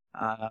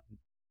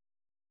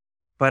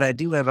 But I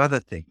do have other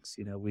things.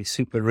 We're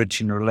super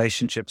rich in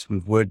relationships.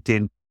 We've worked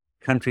in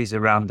countries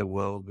around the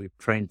world. We've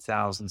trained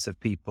thousands of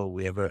people.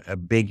 We have a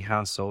big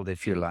household,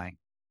 if you like.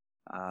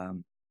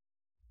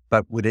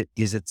 But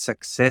is it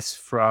success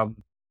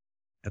from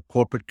a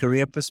corporate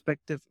career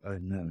perspective? Oh,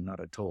 no,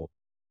 not at all.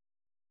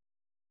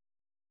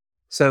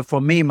 So for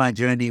me, my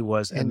journey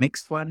was a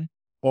mixed one,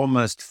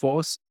 almost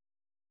forced,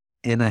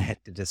 and I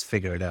had to just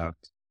figure it out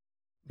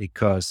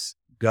because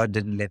God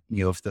didn't let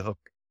me off the hook.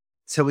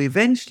 So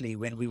eventually,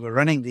 when we were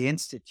running the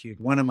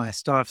institute, one of my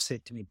staff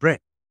said to me,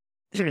 Brett,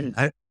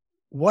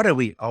 what are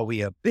we? Are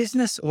we a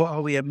business or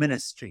are we a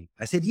ministry?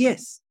 I said,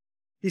 yes.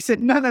 He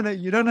said, no,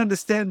 you don't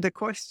understand the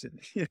question.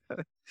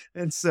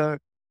 And so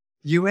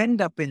you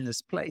end up in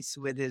this place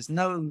where there's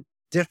no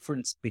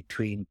difference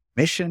between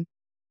mission,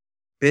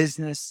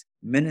 business,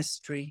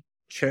 ministry,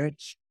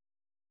 church.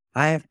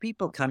 I have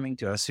people coming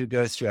to us who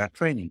go through our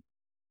training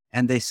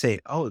and they say,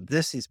 oh,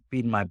 this has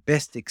been my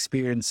best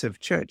experience of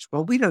church.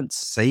 Well, we don't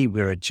say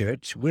we're a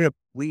church.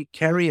 We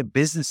carry a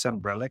business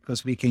umbrella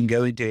because we can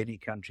go into any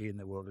country in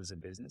the world as a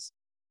business.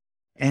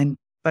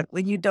 But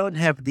when you don't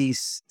have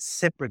these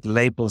separate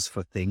labels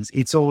for things,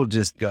 it's all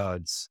just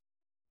God's.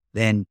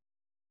 And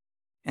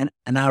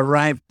I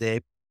arrived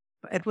there.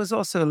 It was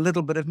also a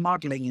little bit of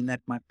modeling in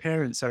that my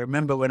parents, I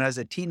remember when I was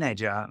a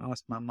teenager, I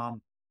asked my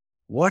mom,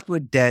 what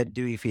would Dad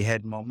do if he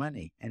had more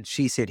money? And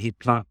she said he'd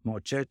plant more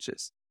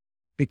churches.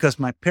 Because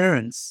my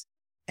parents,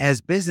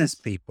 as business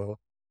people,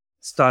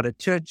 started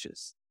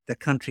churches. The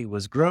country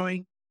was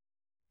growing.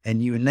 A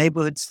new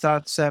neighborhood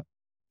starts up.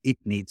 It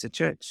needs a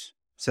church.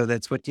 So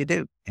that's what you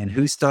do. And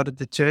who started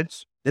the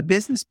church? The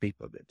business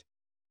people did.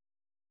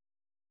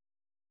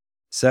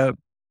 So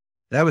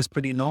that was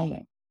pretty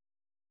normal.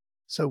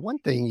 So one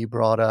thing you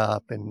brought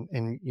up,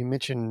 and you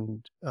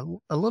mentioned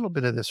a little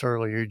bit of this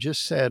earlier, you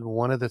just said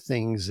one of the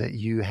things that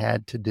you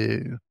had to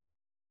do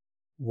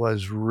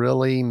was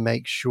really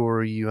make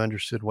sure you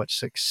understood what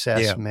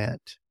success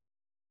meant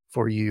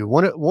for you.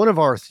 One of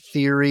our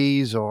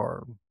theories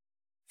or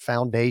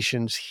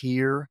foundations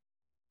here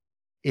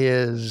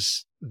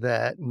is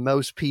that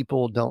most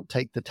people don't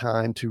take the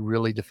time to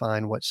really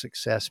define what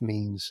success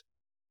means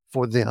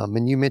for them.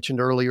 And you mentioned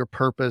earlier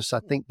purpose. I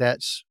think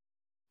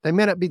they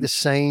may not be the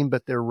same,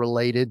 but they're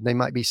related. They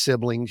might be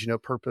siblings,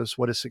 purpose.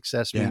 What does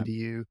success mean to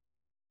you?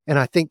 And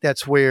I think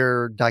that's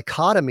where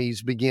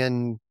dichotomies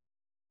begin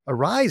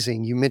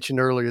arising. You mentioned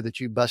earlier that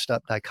you bust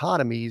up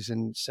dichotomies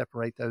and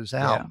separate those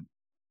out.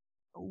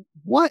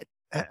 I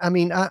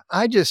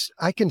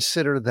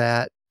consider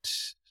that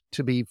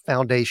to be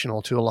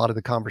foundational to a lot of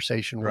the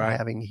conversation we're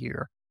having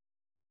here.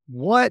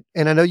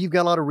 And I know you've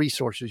got a lot of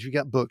resources, you've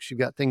got books, you've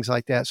got things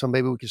like that. So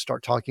maybe we can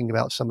start talking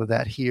about some of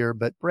that here.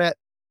 But Brett,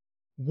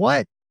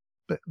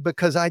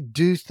 because I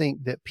do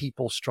think that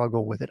people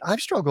struggle with it. I've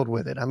struggled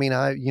with it. I mean,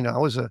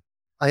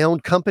 I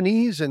owned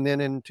companies, and then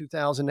in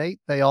 2008,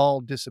 they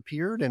all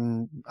disappeared.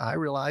 And I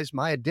realized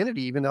my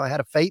identity, even though I had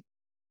a faith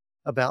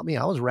about me,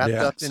 I was wrapped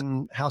up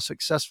in how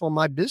successful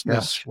my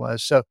business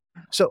was. So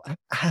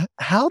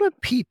how do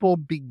people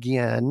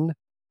begin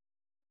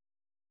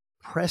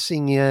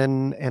pressing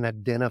in and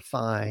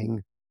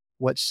identifying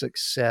what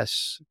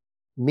success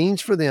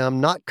means for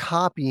them, not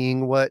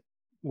copying what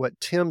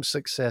Tim's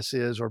success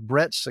is or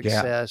Brett's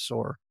success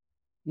or,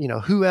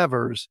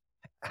 whoever's?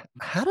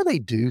 How do they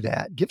do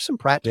that? Give some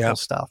practical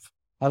stuff.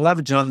 I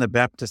love John the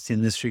Baptist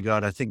in this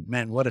regard. I think,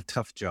 man, what a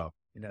tough job,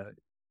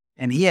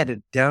 and he had a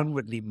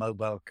downwardly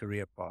mobile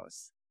career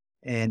path.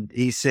 And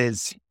he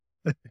says,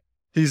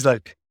 he's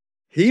like,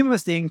 he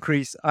must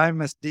increase, I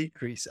must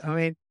decrease. I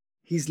mean,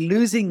 he's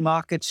losing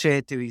market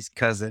share to his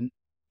cousin.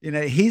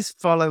 His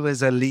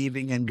followers are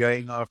leaving and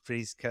going after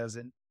his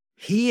cousin.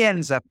 He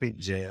ends up in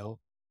jail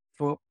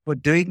for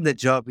doing the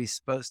job he's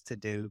supposed to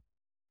do.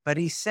 But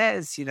he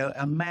says,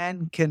 a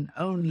man can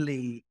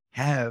only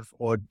have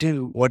or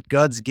do what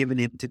God's given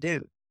him to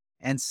do.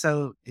 And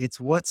so it's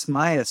what's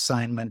my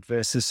assignment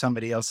versus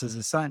somebody else's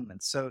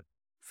assignment. So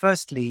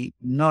firstly,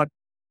 not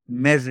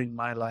measuring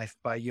my life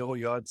by your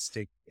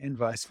yardstick and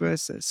vice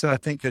versa. So I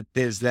think that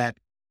there's that.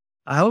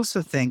 I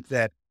also think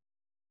that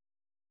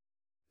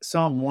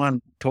Psalm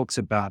 1 talks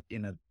about,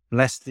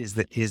 blessed is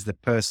the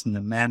person,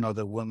 the man or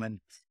the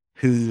woman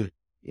who,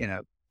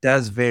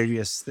 does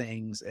various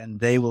things, and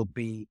they will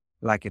be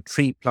like a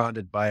tree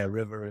planted by a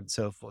river and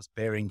so forth,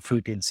 bearing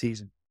fruit in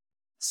season.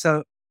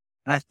 So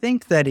I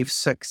think that if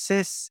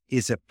success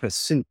is a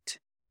pursuit,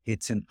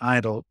 it's an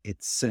idol,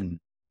 it's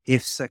sin.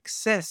 If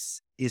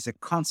success is a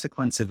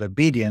consequence of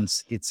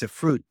obedience, it's a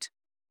fruit.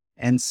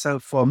 And so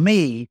for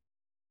me,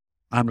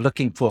 I'm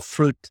looking for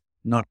fruit,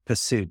 not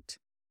pursuit.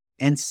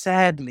 And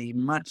sadly,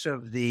 much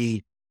of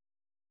the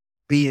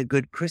be a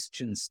good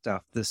Christian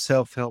stuff, the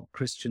self-help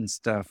Christian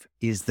stuff,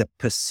 is the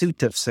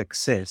pursuit of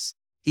success.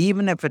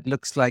 Even if it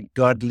looks like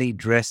godly,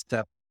 dressed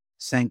up,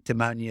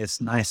 sanctimonious,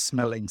 nice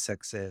smelling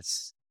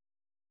success,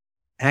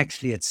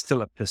 actually it's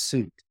still a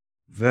pursuit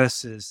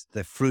versus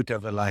the fruit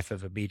of a life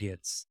of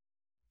obedience.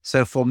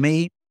 So for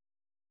me,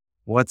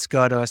 What's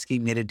God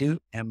asking me to do?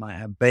 Am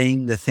I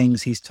obeying the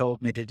things he's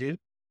told me to do?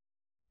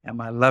 Am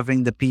I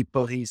loving the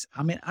people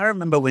I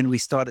remember when we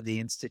started the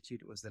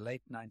Institute, it was the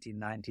late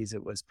 1990s.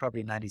 It was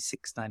probably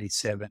 96,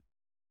 97.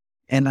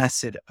 And I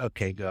said,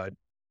 okay, God,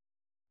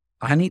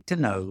 I need to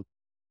know,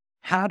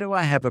 how do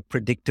I have a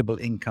predictable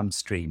income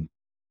stream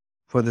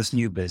for this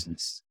new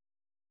business?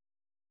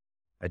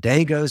 A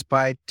day goes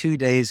by, 2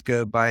 days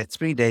go by,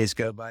 3 days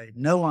go by,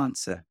 no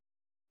answer.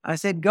 I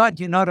said,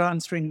 God, you're not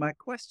answering my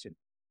question.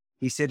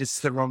 He said, it's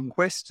the wrong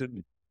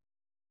question.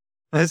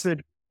 I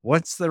said,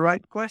 what's the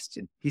right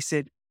question? He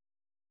said,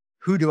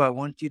 who do I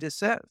want you to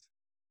serve?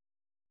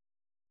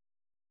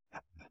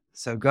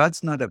 So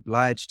God's not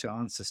obliged to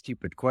answer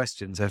stupid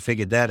questions. I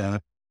figured that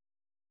out.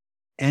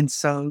 And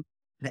so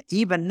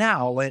even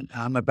now, when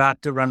I'm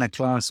about to run a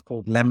class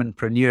called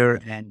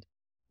Lemonpreneur, and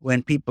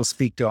when people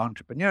speak to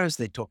entrepreneurs,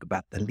 they talk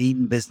about the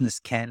lean business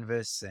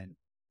canvas,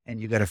 and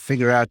you got to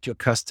figure out your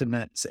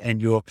customers and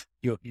your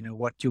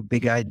what your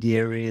big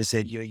idea is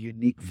and your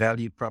unique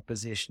value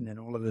proposition and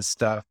all of this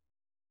stuff.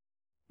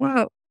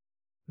 Well,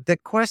 the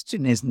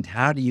question isn't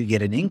how do you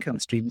get an income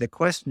stream? The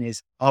question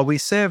is, are we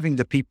serving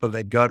the people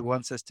that God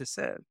wants us to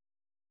serve,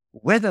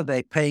 whether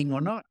they're paying or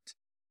not?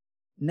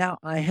 Now,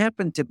 I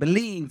happen to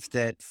believe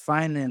that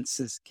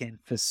finances can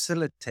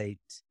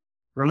facilitate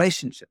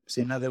relationships.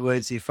 In other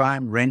words, if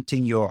I'm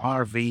renting your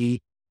RV,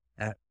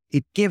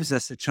 it gives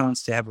us a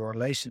chance to have a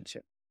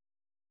relationship,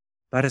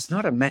 but it's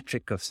not a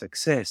metric of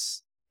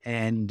success.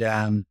 And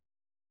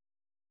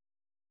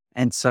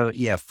so,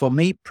 yeah, for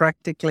me,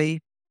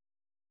 practically,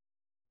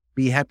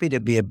 be happy to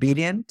be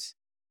obedient.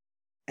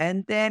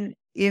 And then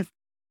if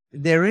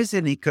there is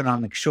an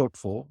economic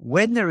shortfall,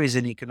 when there is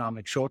an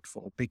economic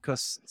shortfall,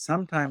 because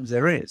sometimes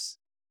there is,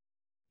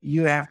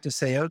 you have to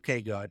say,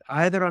 okay, God,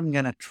 either I'm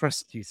going to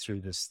trust you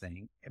through this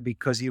thing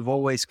because you've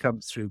always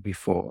come through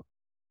before,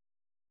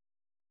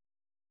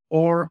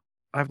 or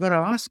I've got to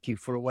ask you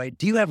for a way.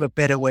 Do you have a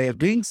better way of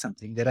doing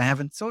something that I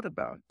haven't thought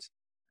about?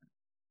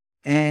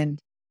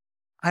 And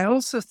I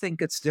also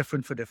think it's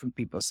different for different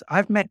people. So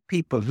I've met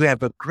people who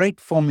have a great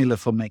formula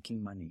for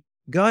making money.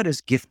 God has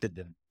gifted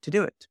them to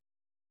do it.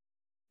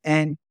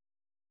 And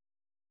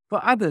for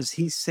others,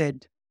 he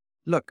said,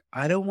 look,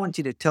 I don't want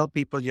you to tell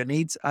people your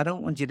needs. I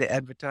don't want you to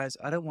advertise.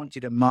 I don't want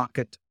you to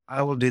market.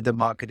 I will do the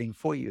marketing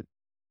for you.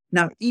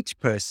 Now, each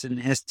person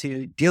has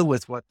to deal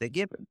with what they're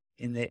given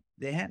in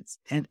their hands.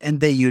 And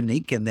they're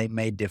unique and they're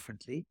made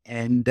differently.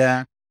 And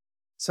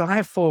so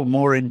I fall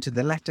more into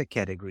the latter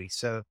category.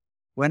 So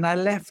when I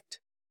left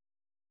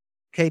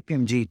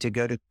KPMG to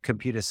go to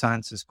Computer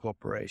Sciences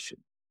Corporation,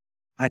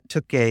 I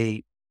took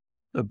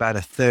about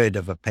a third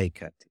of a pay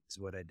cut is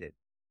what I did.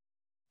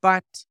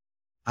 But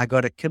I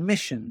got a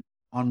commission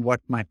on what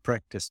my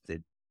practice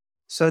did.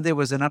 So there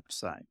was an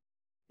upside.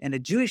 And a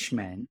Jewish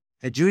man,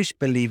 a Jewish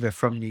believer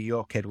from New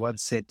York had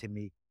once said to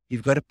me,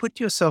 you've got to put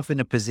yourself in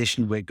a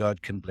position where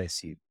God can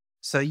bless you.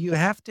 So you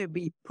have to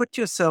put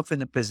yourself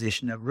in a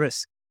position of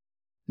risk.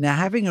 Now,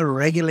 having a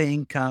regular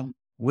income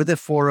with a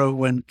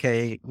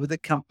 401k, with a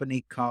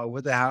company car,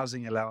 with a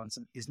housing allowance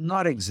is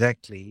not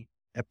exactly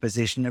a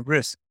position of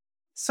risk.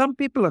 Some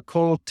people are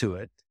called to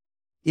it.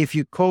 If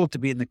you're called to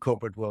be in the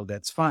corporate world,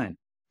 that's fine.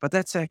 But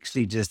that's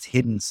actually just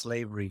hidden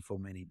slavery for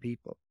many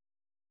people.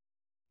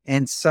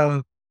 And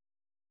so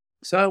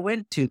I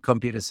went to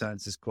Computer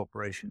Sciences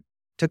Corporation,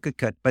 took a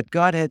cut, but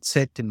God had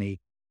said to me,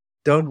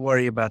 don't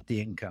worry about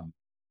the income.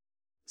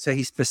 So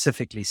he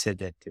specifically said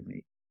that to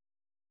me.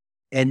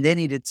 And then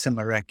he did some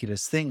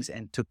miraculous things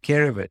and took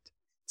care of it.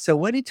 So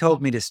when he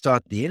told me to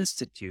start the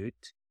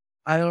Institute,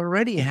 I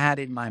already had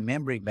in my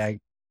memory bag,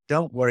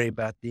 don't worry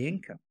about the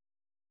income.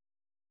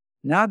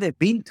 Now, there have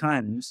been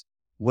times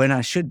when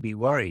I should be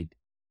worried.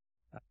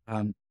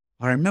 I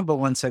remember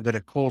once I got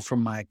a call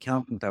from my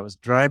accountant. I was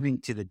driving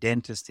to the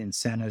dentist in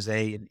San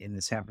Jose in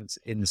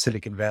the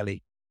Silicon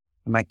Valley.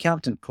 And my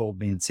accountant called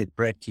me and said,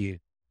 Brett, you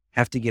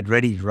have to get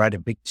ready to write a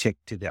big check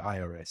to the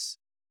IRS.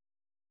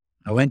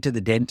 I went to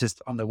the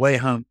dentist. On the way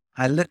home,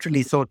 I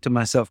literally thought to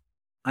myself,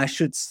 I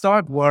should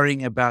start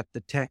worrying about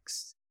the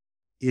tax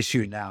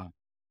issue now.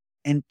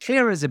 And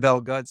clear as a bell,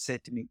 God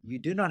said to me, you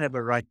do not have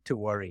a right to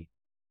worry.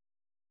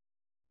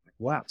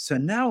 Wow. So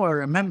now I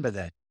remember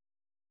that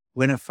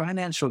when a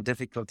financial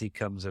difficulty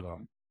comes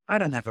along, I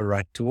don't have a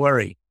right to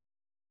worry.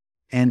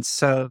 And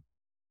so,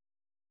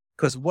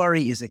 because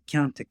worry is a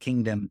counter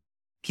kingdom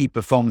key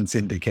performance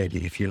indicator,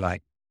 if you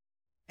like.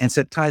 And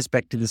so it ties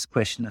back to this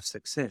question of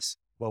success.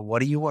 Well,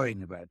 what are you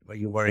worrying about? Are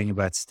you worrying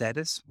about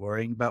status?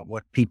 Worrying about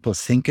what people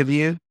think of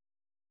you?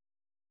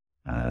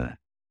 I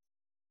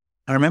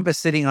remember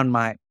sitting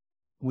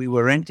we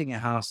were renting a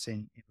house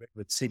in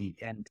Redwood City,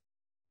 and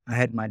I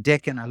had my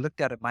deck, and I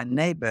looked out at my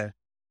neighbor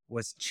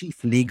was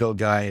chief legal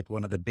guy at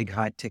one of the big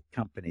high-tech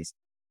companies.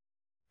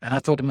 And I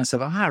thought to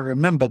myself, I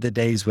remember the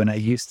days when I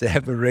used to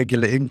have a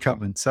regular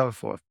income and so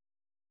forth.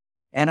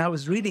 And I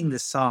was reading the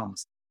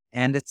Psalms,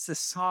 and it's the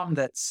Psalm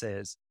that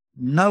says,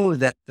 know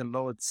that the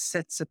Lord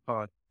sets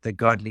apart the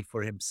godly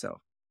for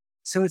himself.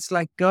 So it's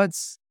like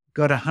God's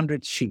got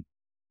 100 sheep,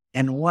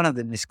 and one of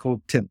them is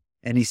called Tim.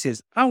 And he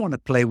says, I want to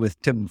play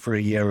with Tim for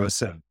a year or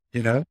so,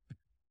 you know?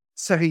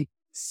 So he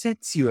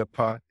sets you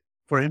apart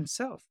for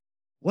himself.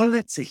 Well,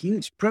 that's a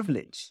huge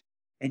privilege.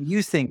 And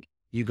you think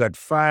you got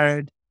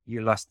fired,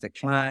 you lost a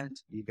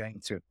client, you're going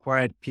through a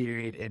quiet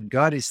period, and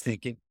God is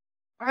thinking,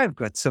 I've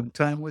got some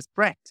time with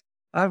Brett.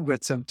 I've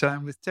got some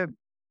time with Tim.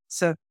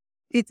 So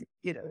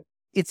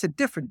it's a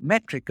different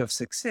metric of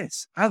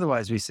success.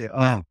 Otherwise we say,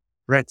 oh,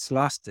 Brett's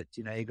lost it.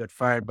 He got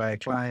fired by a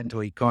client,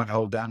 or he can't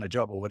hold down a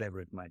job, or whatever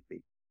it might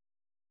be.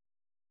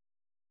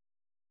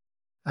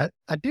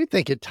 I do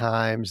think at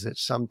times that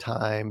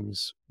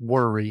sometimes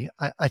worry,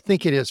 I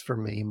think it is for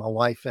me, my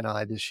wife and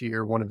I this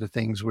year, one of the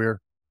things we're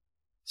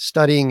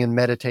studying and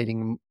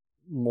meditating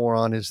more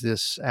on is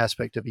this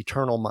aspect of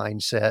eternal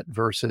mindset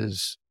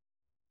versus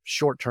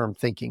short-term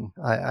thinking.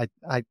 I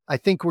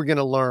think we're going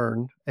to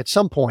learn at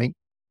some point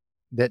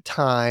that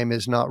time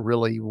is not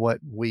really what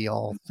we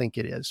all think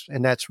it is.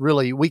 And that's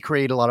really, we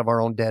create a lot of our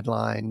own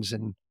deadlines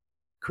and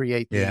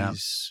create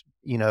these,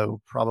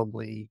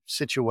 probably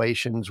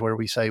situations where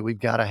we say we've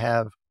got to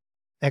have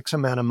X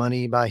amount of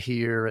money by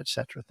here, et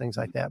cetera, things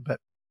like that. But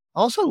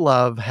I also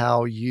love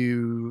how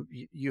you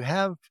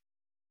have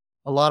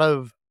a lot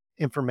of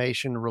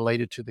information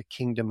related to the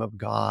kingdom of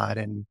God.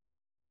 And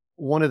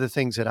one of the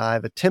things that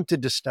I've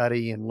attempted to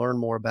study and learn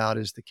more about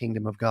is the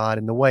kingdom of God.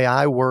 And the way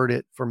I word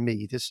it for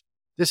me,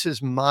 this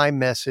is my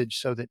message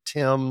so that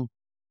Tim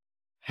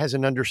has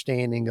an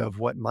understanding of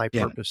what my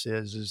purpose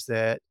is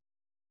that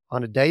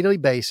on a daily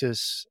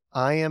basis,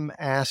 I am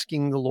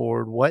asking the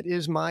Lord, what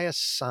is my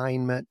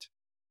assignment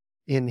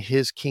in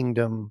his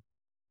kingdom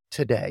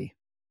today,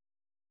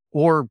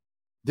 or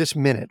this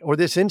minute, or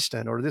this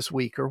instant, or this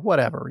week, or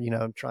whatever,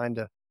 I'm trying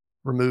to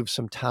remove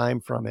some time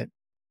from it.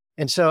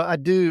 And so I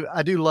do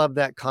love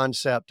that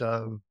concept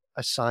of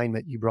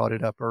assignment. You brought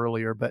it up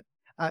earlier, but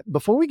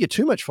before we get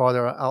too much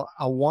farther,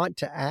 I want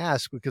to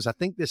ask, because I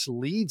think this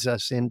leads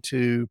us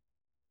into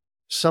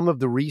some of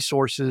the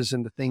resources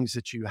and the things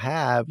that you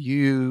have.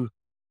 You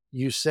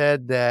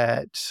said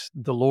that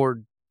the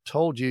Lord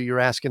told you you're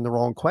asking the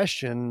wrong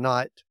question,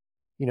 not,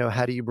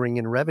 how do you bring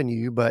in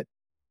revenue, but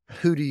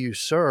who do you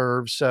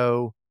serve?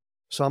 So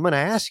I'm going to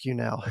ask you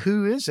now,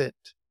 who is it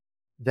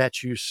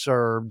that you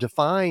serve?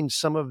 Define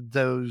some of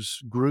those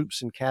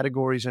groups and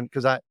categories. And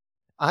because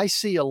I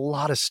see a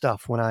lot of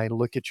stuff when I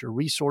look at your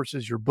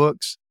resources, your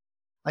books,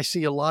 I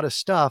see a lot of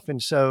stuff.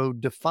 And so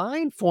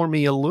define for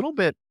me a little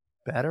bit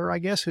better, I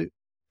guess,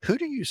 who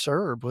do you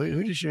serve?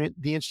 Who does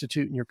the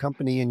Institute and your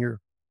company and your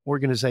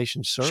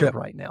organization serve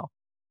right now?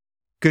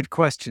 Good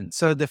question.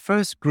 So the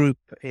first group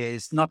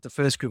is not the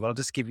first group. I'll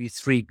just give you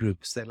three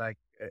groups. They're like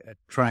a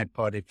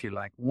tripod, if you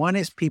like. One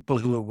is people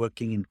who are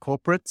working in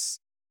corporates.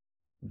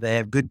 They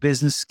have good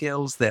business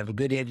skills. They have a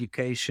good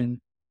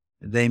education.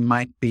 They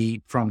might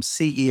be from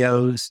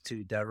CEOs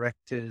to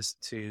directors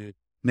to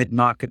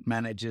mid-market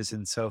managers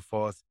and so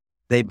forth.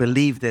 They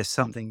believe there's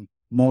something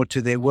more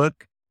to their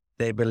work.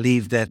 They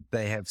believe that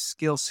they have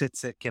skill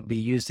sets that can be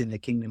used in the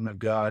kingdom of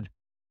God.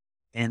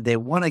 And they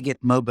want to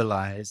get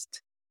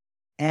mobilized.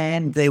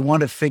 And they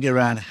want to figure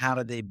out how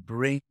do they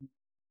bring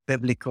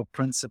biblical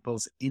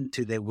principles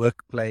into their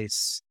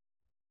workplace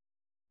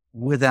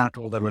without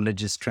all the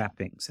religious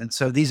trappings. And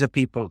so these are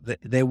people that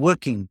they're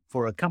working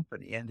for a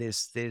company, and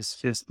there's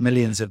just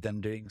millions of them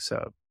doing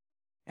so.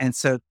 And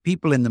so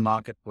people in the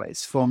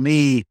marketplace, for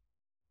me,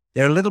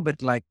 they're a little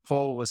bit like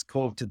Paul was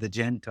called to the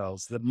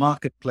Gentiles. The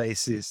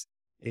marketplace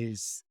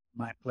is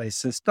my place.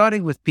 So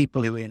starting with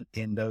people who are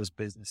in those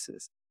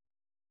businesses.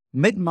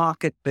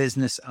 Mid-market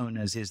business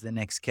owners is the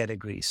next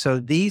category. So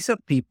these are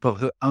people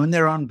who own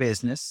their own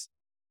business.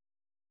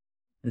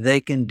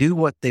 They can do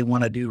what they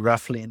want to do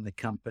roughly in the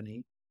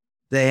company.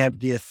 They have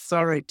the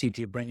authority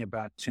to bring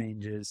about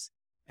changes.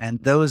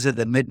 And those are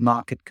the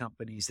mid-market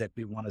companies that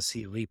we want to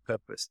see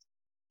repurposed.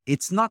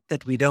 It's not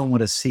that we don't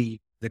want to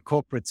see the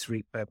corporates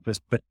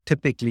repurposed, but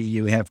typically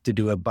you have to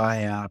do a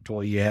buyout,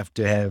 or you have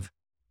to have,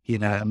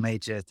 a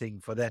major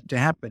thing for that to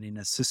happen in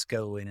a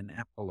Cisco, in an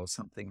Apple or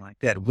something like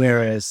that.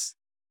 Whereas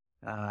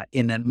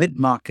in a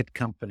mid-market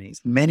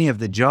companies, many of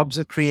the jobs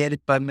are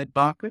created by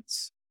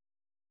mid-markets.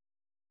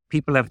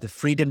 People have the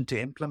freedom to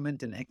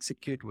implement and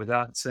execute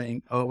without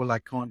saying, oh, well, I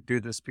can't do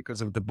this because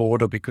of the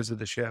board or because of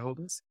the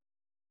shareholders.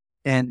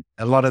 And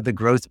a lot of the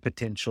growth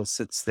potential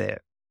sits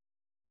there.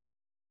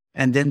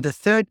 And then the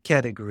third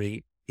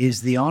category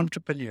is the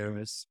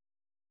entrepreneurs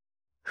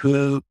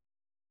who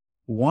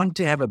want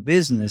to have a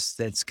business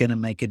that's going to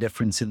make a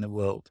difference in the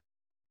world.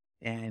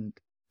 And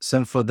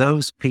so for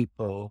those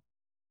people,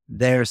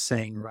 they're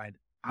saying, right,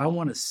 I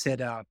want to set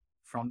out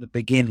from the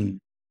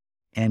beginning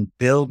and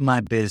build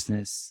my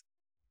business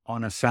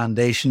on a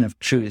foundation of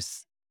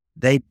truth.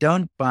 They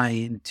don't buy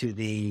into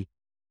the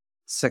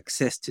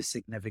success to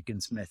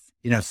significance myth.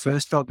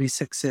 First I'll be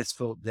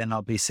successful, then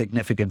I'll be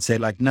significant. They're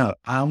like, no,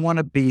 I want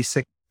to be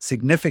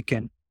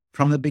significant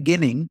from the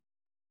beginning,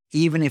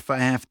 even if I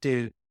have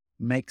to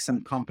make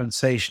some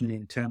compensation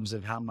in terms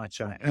of how much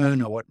I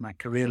earn or what my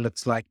career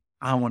looks like.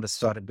 I want to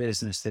start a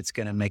business that's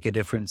going to make a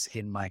difference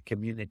in my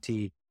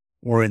community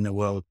or in the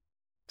world.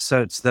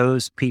 So it's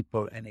those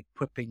people and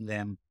equipping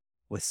them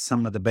with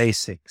some of the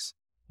basics.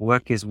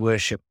 Work is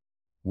worship.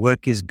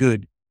 Work is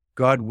good.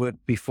 God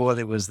worked before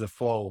there was the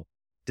fall.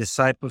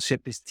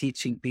 Discipleship is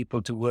teaching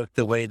people to work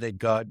the way that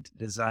God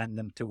designed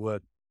them to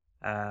work.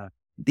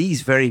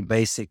 These very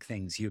basic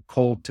things, you're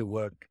called to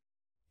work,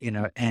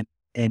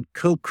 and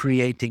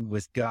co-creating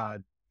with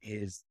God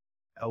is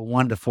a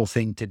wonderful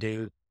thing to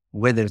do,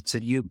 whether it's a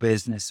new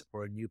business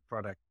or a new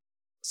product.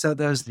 So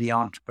those are the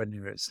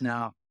entrepreneurs.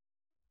 Now,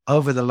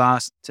 over the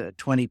last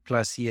 20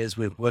 plus years,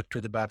 we've worked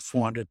with about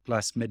 400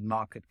 plus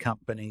mid-market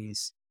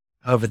companies.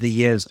 Over the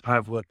years,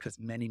 I've worked with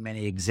many,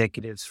 many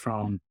executives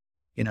from,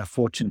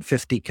 Fortune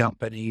 50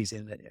 companies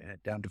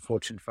down to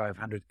Fortune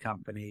 500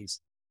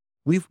 companies.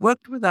 We've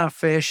worked with our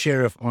fair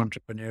share of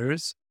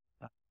entrepreneurs.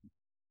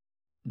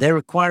 They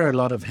require a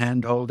lot of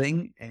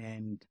hand-holding,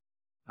 and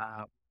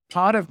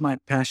part of my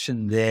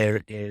passion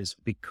there is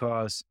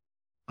because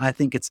I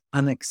think it's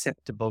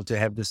unacceptable to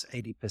have this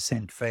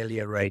 80%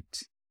 failure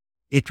rate.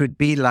 It would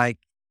be like,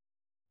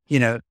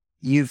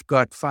 you've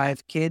got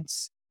 5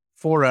 kids,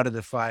 4 out of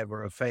the 5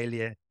 are a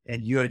failure,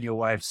 and you and your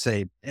wife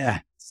say, yeah,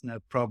 it's no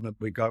problem,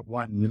 we got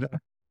 1,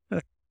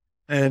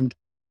 And,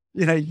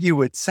 you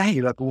would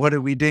say, like, what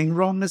are we doing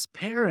wrong as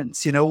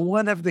parents?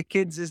 One of the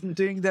kids isn't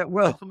doing that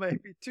well,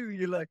 maybe 2.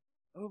 You're like,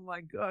 oh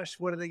my gosh,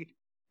 what are they?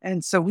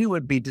 And so we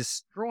would be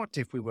distraught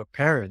if we were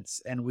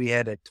parents and we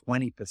had a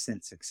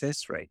 20%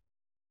 success rate.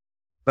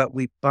 But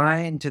we buy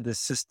into the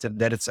system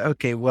that it's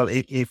okay. Well,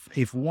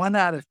 if 1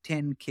 out of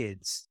 10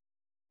 kids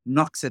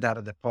knocks it out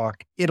of the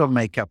park, it'll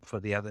make up for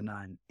the other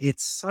 9.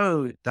 It's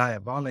so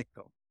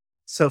diabolical.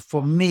 So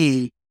for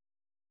me,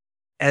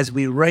 as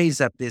we raise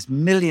up, there's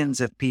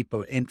millions of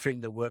people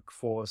entering the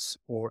workforce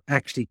or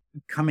actually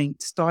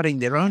starting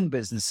their own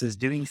businesses,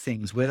 doing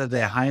things, whether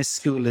they're high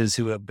schoolers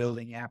who are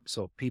building apps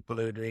or people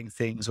who are doing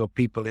things or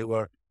people who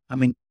are,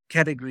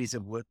 categories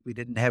of work we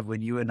didn't have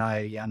when you and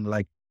I are young,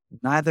 like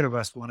neither of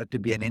us wanted to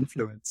be an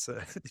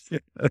influencer.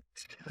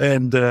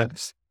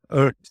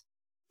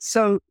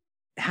 So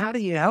how do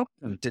you help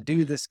them to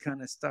do this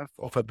kind of stuff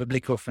off a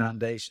biblical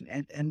foundation?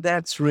 And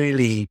that's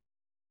really,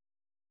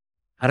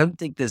 I don't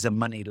think there's a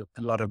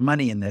lot of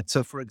money in that.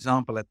 So for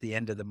example, at the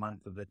end of the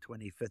month of the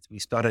 25th, we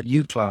started a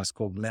new class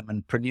called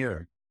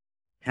Lemonpreneur.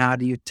 How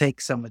do you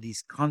take some of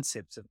these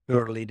concepts of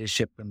pure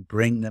leadership and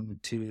bring them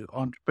to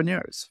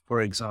entrepreneurs,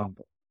 for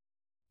example?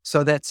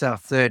 So that's our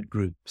third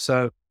group.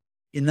 So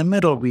in the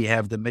middle, we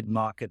have the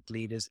mid-market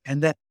leaders,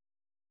 and that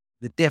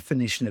the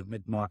definition of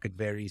mid-market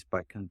varies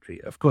by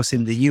country. Of course,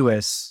 in the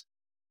US,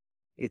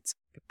 it's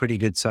a pretty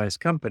good sized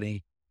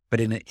company, but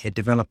in a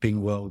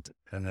developing world,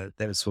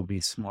 those will be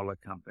smaller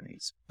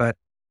companies. But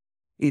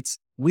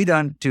we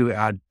don't do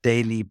our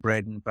daily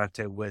bread and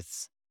butter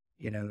with,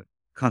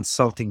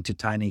 consulting to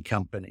tiny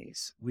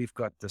companies. We've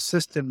got the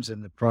systems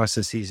and the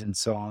processes and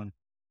so on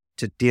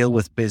to deal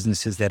with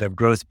businesses that have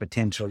growth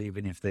potential,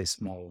 even if they're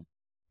small,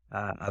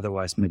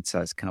 otherwise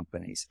mid-sized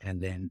companies. And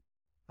then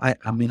I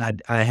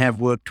have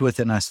worked with,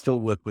 and I still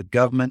work with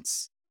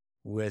governments,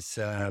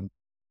 I've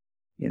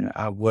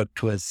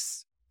worked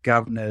with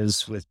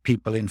governors, with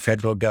people in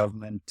federal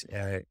government,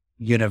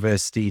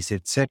 universities,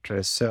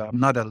 etc. So I'm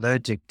not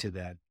allergic to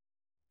that,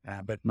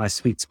 but my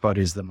sweet spot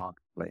is the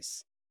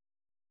marketplace.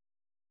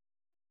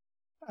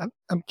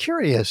 I'm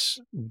curious,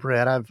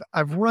 Brett.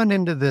 I've run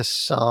into this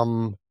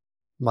some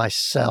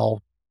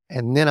myself,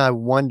 and then I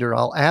wonder.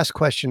 I'll ask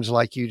questions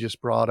like you just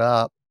brought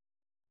up.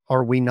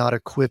 Are we not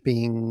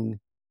equipping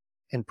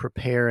and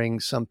preparing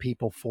some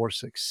people for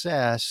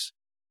success?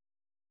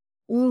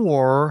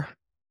 Or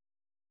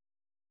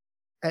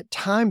at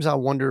times I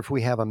wonder if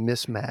we have a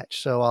mismatch.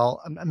 So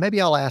I'll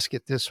ask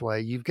it this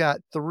way. You've got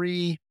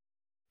 3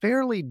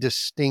 fairly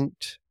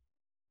distinct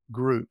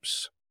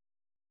groups,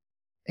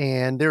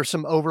 and there's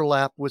some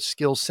overlap with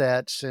skill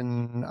sets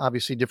and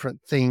obviously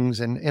different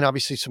things, and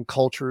obviously some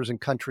cultures and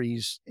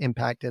countries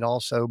impacted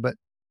also. But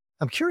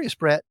I'm curious,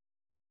 Brett,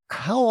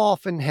 how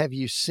often have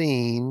you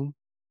seen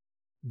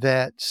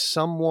that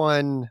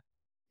someone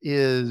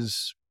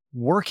is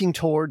working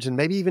towards and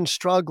maybe even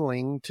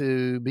struggling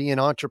to be an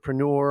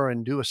entrepreneur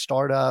and do a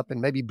startup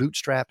and maybe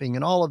bootstrapping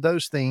and all of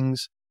those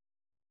things,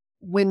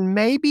 when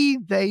maybe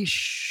they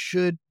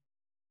should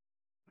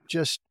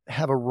just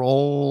have a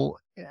role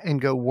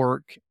and go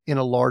work in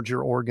a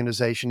larger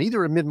organization,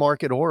 either a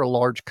mid-market or a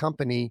large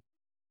company?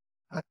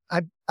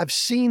 I've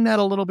seen that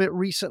a little bit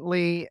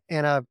recently,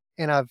 and I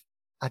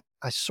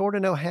sort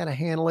of know how to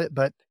handle it,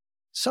 but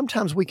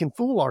sometimes we can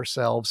fool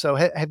ourselves. So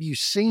have you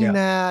seen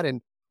that?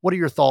 And what are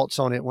your thoughts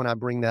on it when I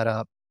bring that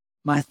up?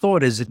 My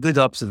thought is a good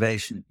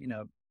observation.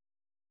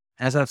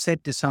 As I've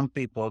said to some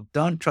people,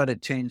 don't try to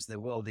change the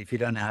world if you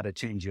don't know how to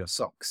change your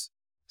socks.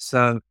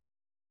 So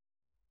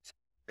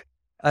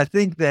I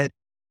think that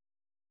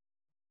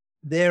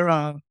there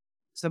are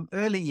some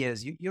early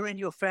years, you're in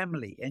your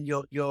family and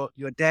your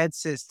dad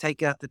says,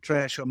 take out the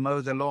trash or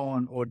mow the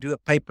lawn or do a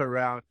paper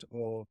route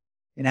or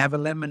have a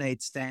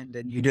lemonade stand,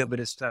 and you do a bit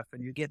of stuff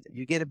and you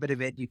get a bit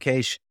of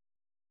education.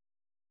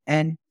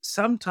 And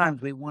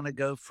sometimes we want to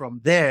go from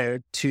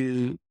there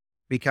to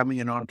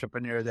becoming an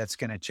entrepreneur that's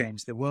going to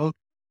change the world.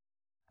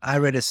 I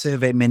read a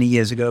survey many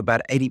years ago, about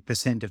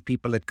 80% of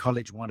people at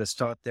college want to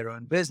start their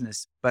own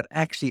business, but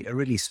actually a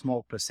really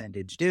small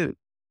percentage do.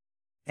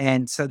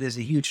 And so there's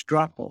a huge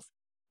drop off.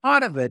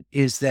 Part of it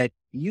is that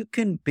you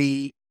can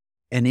be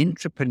an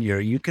entrepreneur,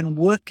 you can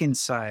work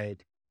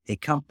inside a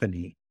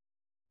company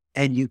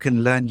and you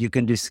can learn, you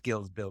can do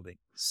skills building.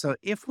 So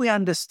if we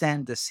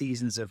understand the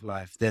seasons of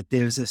life, that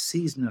there's a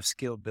season of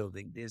skill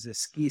building, there's a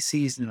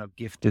season of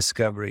gift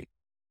discovery,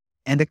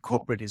 and a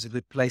corporate is a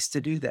good place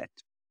to do that.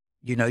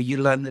 You know, you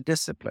learn the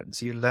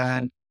disciplines, you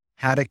learn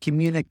how to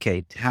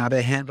communicate, how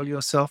to handle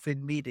yourself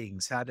in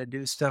meetings, how to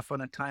do stuff on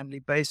a timely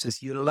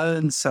basis. You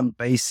learn some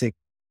basic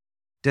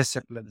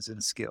disciplines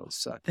and skills.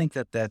 So I think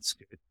that that's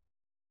good.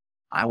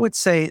 I would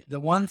say the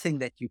one thing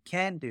that you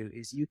can do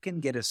is you can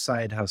get a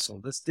side hustle.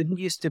 This didn't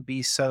used to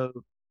be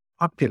so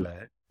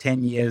popular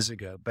 10 years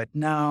ago, but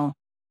now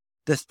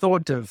the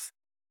thought of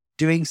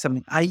doing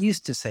something, I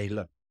used to say,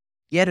 look,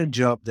 get a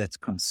job that's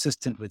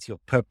consistent with your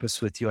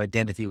purpose, with your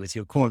identity, with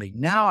your calling.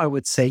 Now I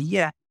would say,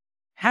 yeah,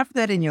 have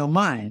that in your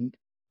mind,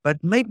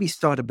 but maybe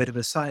start a bit of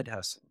a side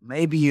hustle.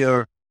 Maybe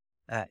you're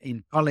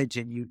in college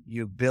and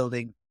you're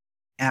building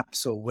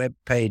apps or web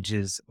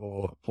pages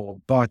or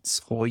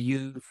bots, or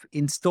you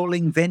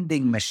installing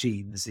vending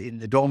machines in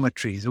the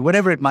dormitories or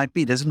whatever it might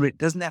be. It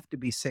doesn't have to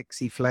be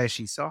sexy,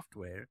 flashy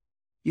software.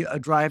 You are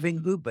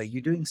driving Uber,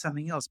 you're doing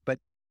something else, but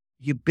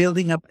you're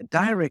building up.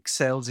 Direct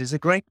sales is a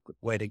great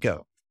way to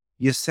go.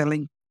 You're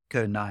selling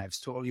knives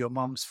to all your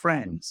mom's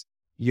friends.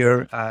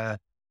 You're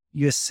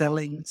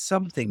selling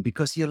something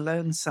because you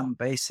learn some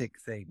basic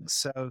things.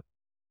 So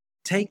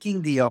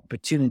taking the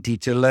opportunity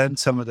to learn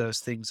some of those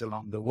things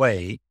along the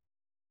way,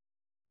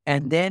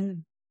 and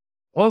then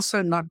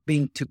also not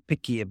being too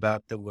picky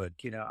about the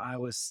work. You know, I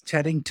was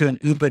chatting to an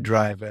Uber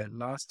driver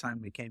last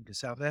time we came to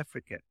South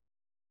Africa.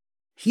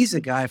 He's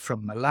a guy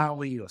from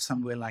Malawi or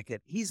somewhere like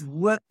that. He's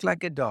worked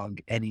like a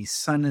dog and his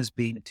son has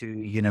been to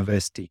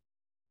university.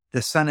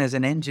 The son has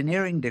an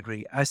engineering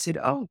degree. I said,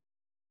 oh,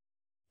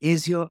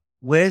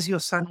 where's your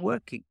son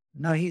working?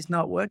 No, he's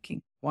not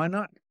working. Why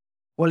not?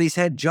 Well, he's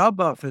had job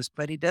offers,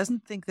 but he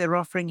doesn't think they're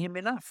offering him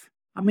enough.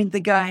 I mean, the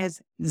guy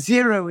has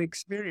zero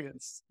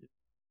experience.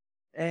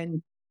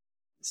 And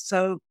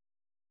so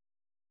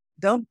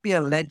don't be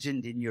a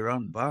legend in your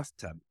own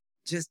bathtub.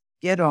 Just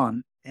get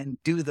on and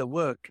do the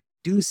work,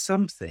 do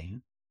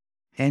something.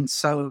 And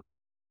so,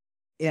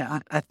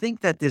 yeah, I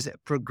think that there's a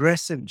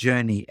progressive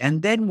journey.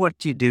 And then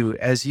what you do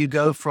as you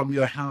go from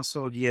your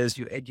household years,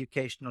 your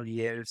educational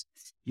years,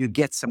 you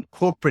get some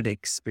corporate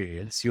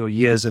experience, your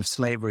years of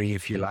slavery,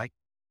 if you like.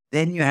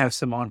 Then you have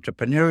some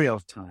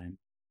entrepreneurial time.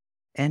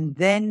 And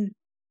then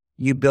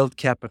you build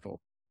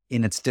capital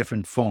in its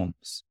different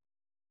forms.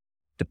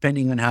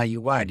 Depending on how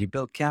you wired, you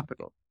build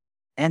capital.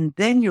 And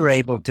then you're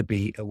able to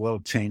be a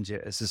world changer,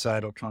 a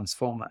societal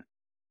transformer.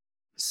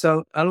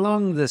 So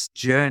along this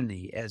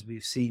journey, as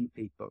we've seen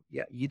people,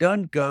 you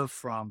don't go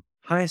from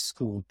high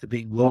school to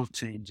being world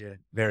changer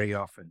very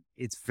often.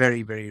 It's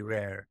very, very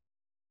rare.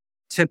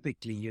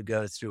 Typically, you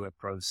go through a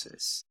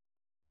process.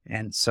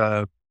 And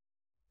so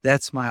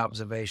that's my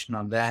observation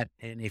on that.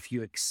 And if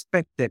you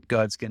expect that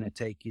God's going to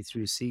take you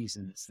through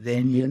seasons,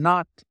 then you're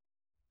not.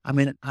 I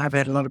mean, I've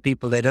had a lot of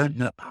people, they don't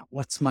know,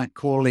 what's my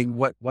calling?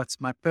 What's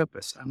my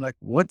purpose? I'm like,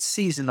 what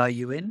season are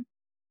you in?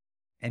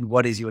 And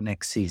what is your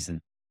next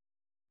season?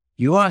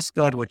 You ask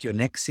God what your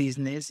next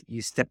season is,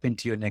 you step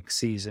into your next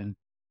season,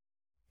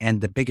 and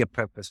the bigger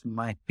purpose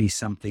might be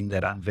something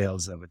that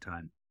unveils over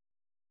time.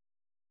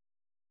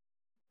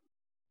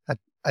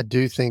 I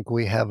do think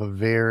we have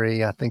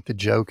I think the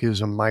joke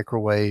is a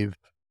microwave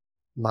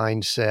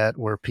mindset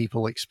where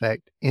people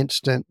expect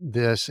instant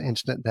this,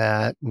 instant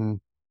that.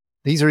 And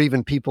these are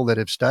even people that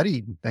have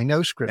studied, they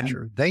know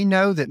scripture. Yeah. They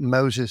know that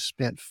Moses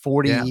spent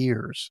 40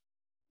 years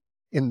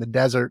in the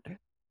desert.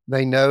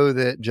 They know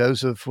that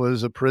Joseph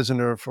was a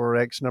prisoner for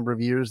X number of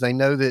years. They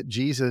know that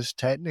Jesus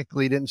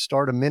technically didn't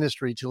start a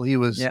ministry till he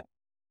was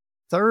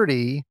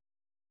 30.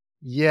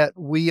 Yet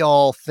we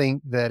all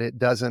think that it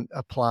doesn't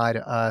apply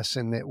to us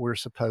and that we're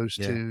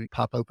supposed to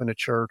pop open a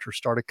church or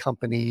start a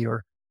company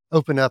or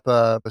open up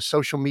a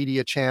social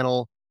media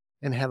channel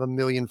and have 1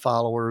 million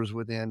followers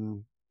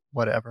within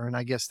whatever. And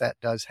I guess that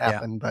does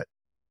happen, but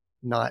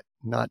not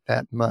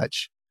that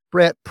much.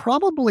 Brett,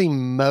 probably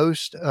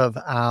most of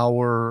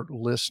our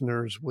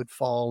listeners would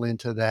fall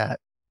into that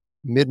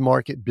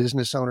mid-market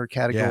business owner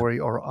category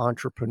or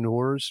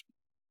entrepreneurs.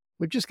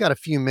 We've just got a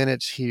few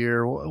minutes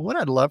here. What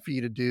I'd love for you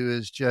to do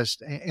is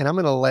and I'm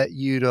going to let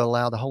you to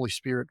allow the Holy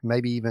Spirit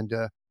maybe even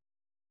to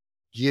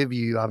give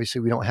you, obviously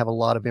we don't have a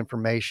lot of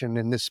information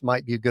and this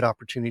might be a good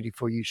opportunity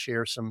for you to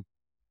share some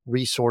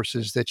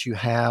resources that you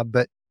have,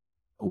 but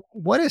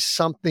what is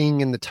something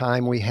in the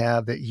time we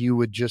have that you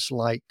would just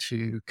like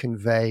to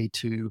convey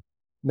to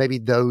maybe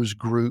those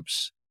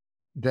groups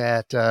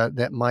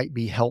that might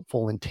be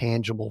helpful and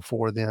tangible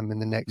for them in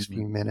the next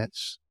few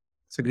minutes?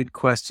 It's a good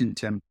question,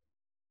 Tim.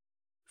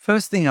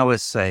 First thing I would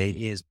say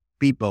is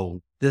be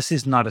bold. This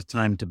is not a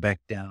time to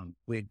back down.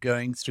 We're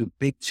going through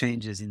big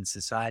changes in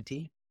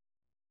society.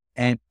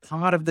 And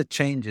part of the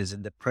changes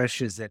and the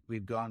pressures that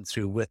we've gone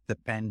through with the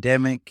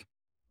pandemic,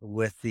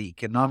 with the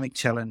economic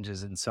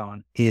challenges and so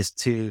on, is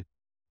to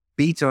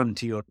beat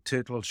onto your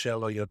turtle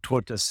shell or your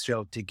tortoise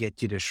shell to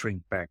get you to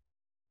shrink back.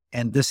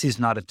 And this is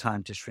not a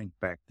time to shrink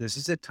back. This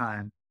is a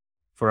time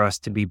for us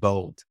to be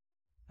bold.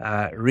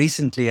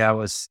 Recently, I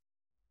was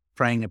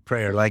praying a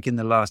prayer, like in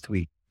the last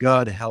week,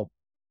 God help.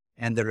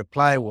 And the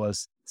reply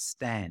was,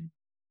 stand.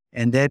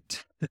 And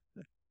that,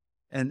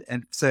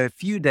 and so a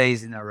few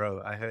days in a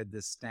row, I heard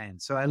this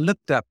stand. So I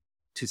looked up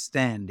to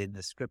stand in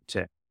the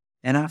scripture,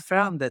 and I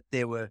found that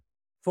there were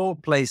 4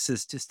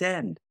 places to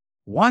stand.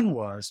 One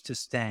was to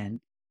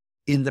stand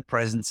in the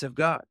presence of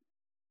God.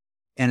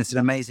 And it's an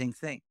amazing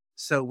thing.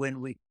 So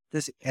when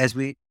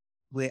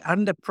we're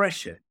under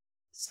pressure,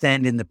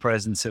 stand in the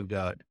presence of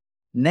God.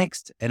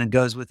 Next, and it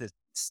goes with it,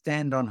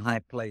 stand on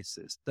high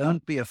places.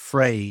 Don't be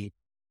afraid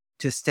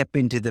to step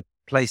into the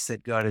place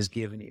that God has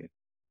given you.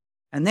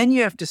 And then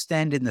you have to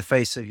stand in the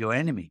face of your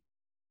enemy.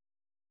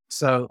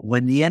 So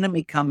when the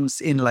enemy comes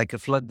in like a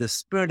flood, the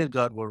Spirit of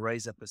God will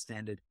raise up a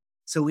standard.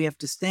 So we have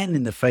to stand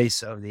in the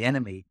face of the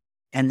enemy.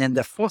 And then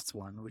the 4th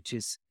one, which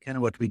is kind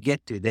of what we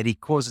get to, that he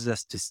causes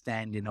us to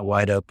stand in a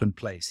wide open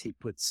place. He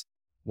puts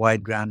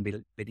wide ground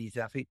beneath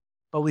our feet.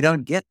 But we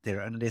don't get there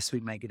unless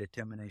we make a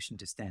determination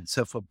to stand.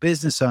 So for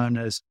business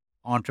owners,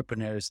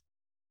 entrepreneurs,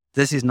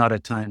 this is not a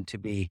time to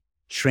be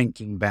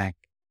shrinking back.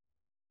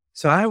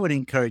 So I would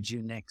encourage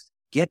you next,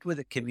 get with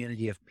a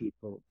community of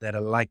people that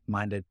are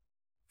like-minded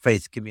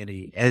faith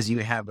community, as you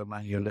have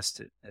among your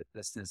listeners.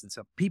 And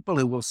so people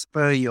who will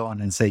spur you on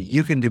and say,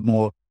 you can do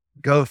more,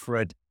 go for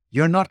it.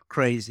 You're not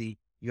crazy.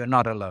 You're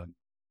not alone.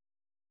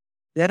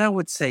 Then I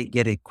would say,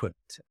 get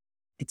equipped.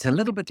 It's a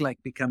little bit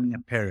like becoming a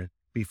parent.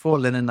 Before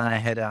Lynn and I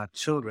had our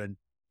children,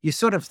 you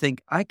sort of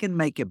think, I can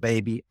make a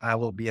baby. I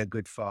will be a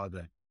good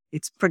father.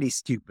 It's pretty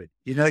stupid.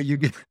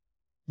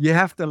 You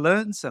have to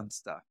learn some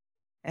stuff.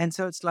 And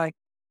so it's like,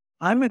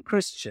 I'm a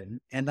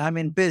Christian and I'm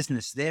in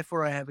business,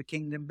 therefore I have a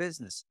kingdom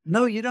business.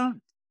 No, you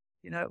don't.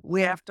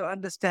 We have to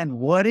understand,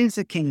 what is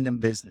a kingdom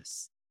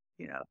business?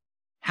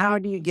 How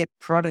do you get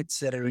products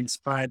that are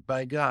inspired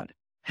by God?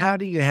 How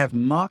do you have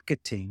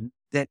marketing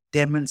that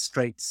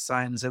demonstrates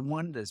signs and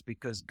wonders?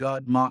 Because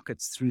God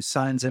markets through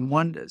signs and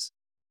wonders.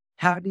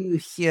 How do you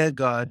hear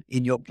God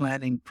in your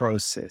planning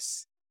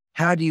process?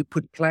 How do you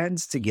put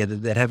plans together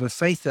that have a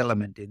faith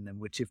element in them,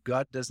 which if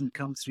God doesn't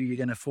come through, you're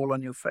going to fall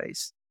on your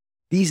face?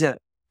 These are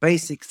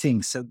basic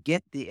things. So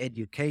get the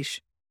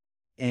education.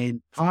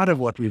 And part of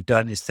what we've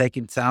done is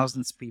taken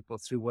thousands of people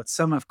through what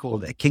some have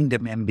called a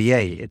kingdom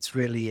MBA. It's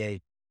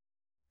really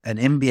an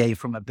MBA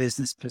from a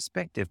business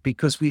perspective,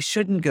 because we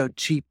shouldn't go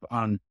cheap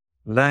on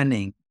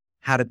learning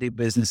how to do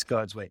business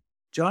God's way.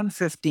 John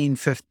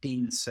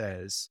 15:15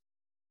 says,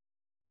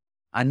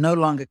 I no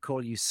longer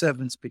call you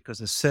servants,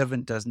 because a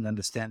servant doesn't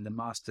understand the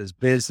master's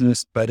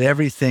business, but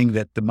everything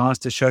that the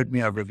master showed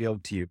me, I've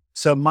revealed to you.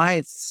 So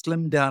my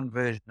slimmed down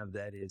version of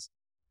that is,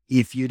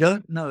 if you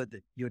don't know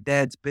that your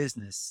dad's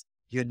business,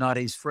 you're not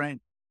his friend.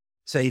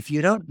 So if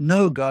you don't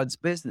know God's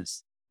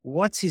business,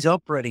 what's his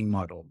operating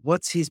model?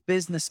 What's his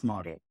business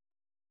model?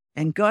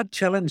 And God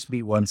challenged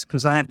me once,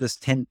 because I have this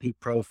 10P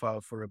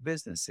profile for a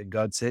business. And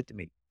God said to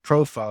me,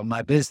 profile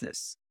my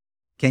business.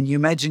 Can you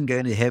imagine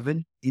going to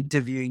heaven,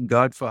 interviewing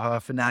God for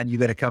half an hour, and you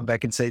got to come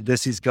back and say,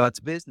 this is God's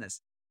business?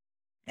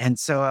 And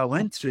so I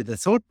went through the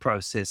thought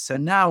process. So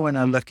now when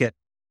I look at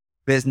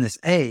business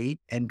A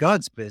and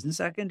God's business,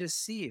 I can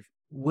just see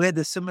where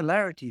the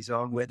similarities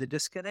are and where the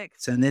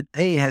disconnects. And that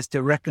A has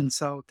to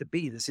reconcile to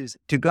B. This is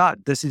to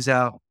God. This is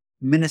our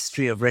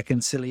ministry of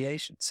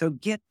reconciliation. So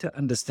get to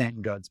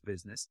understand God's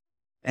business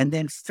and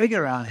then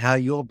figure out how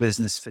your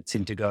business fits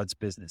into God's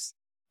business.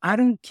 I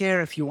don't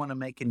care if you want to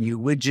make a new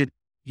widget,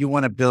 you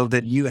want to build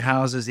new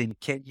houses in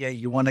Kenya,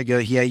 you want to go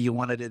here, you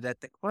want to do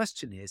that. The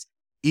question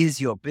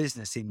is your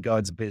business in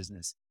God's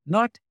business?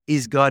 Not,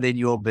 is God in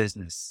your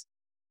business?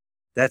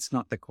 That's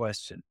not the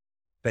question.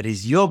 But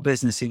is your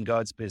business in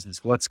God's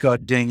business? What's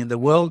God doing in the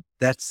world?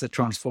 That's the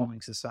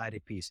transforming society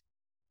piece.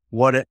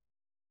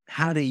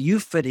 How do you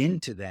fit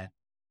into that?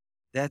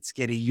 That's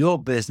getting your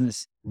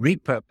business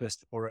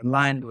repurposed or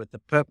aligned with the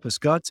purpose,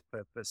 God's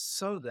purpose,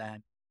 so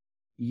that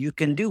you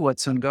can do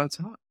what's on God's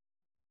heart.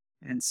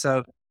 And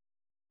so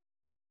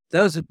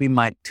those would be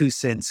my 2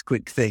 cents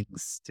quick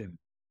things, Tim.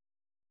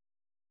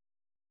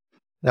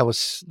 That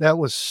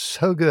was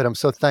so good. I'm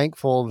so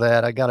thankful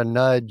that I got a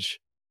nudge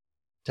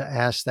to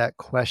ask that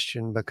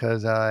question,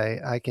 because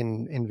I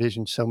can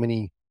envision so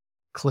many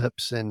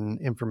clips and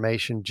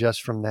information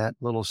just from that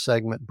little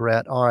segment,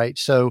 Brett. All right.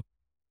 So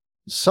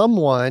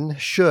someone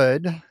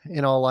should,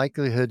 in all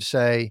likelihood,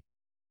 say,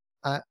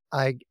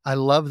 I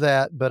love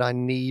that, but I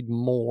need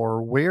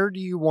more. Where do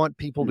you want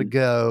people to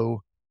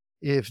go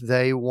if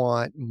they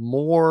want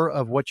more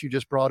of what you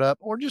just brought up,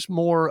 or just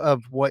more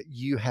of what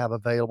you have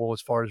available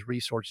as far as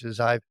resources?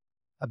 I've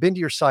been to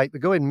your site,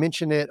 but go ahead and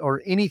mention it,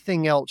 or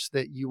anything else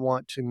that you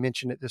want to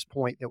mention at this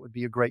point that would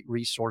be a great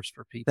resource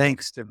for people.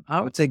 Thanks, Tim.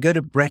 I would say go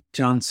to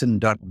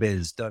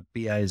brettjohnson.biz,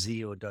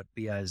 .biz or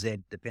 .biz,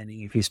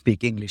 depending if you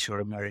speak English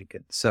or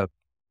American. So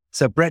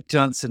So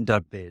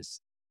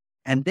brettjohnson.biz.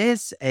 And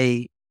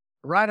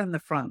right on the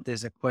front,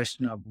 there's a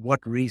question of what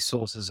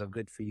resources are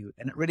good for you.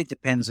 And it really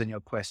depends on your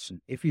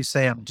question. If you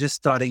say, I'm just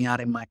starting out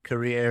in my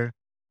career,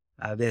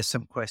 there's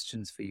some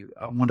questions for you.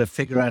 I want to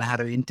figure out how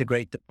to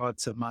integrate the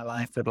parts of my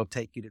life. It'll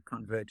take you to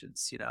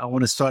Convergence. I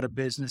want to start a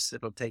business.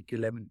 It'll take you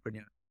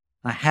Lemonpreneur.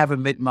 I have a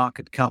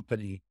mid-market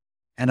company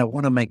and I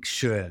want to make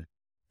sure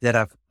that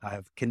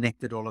I've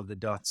connected all of the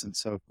dots and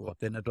so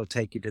forth. And it'll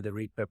take you to the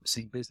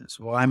repurposing business.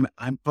 Well,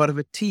 I'm part of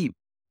a team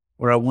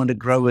where I want to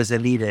grow as a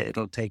leader.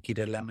 It'll take you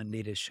to Lemon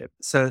Leadership.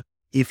 So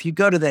if you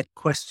go to that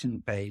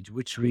question page,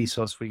 which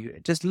resource for you,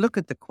 just look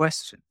at the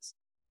questions.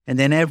 And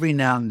then every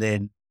now and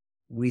then,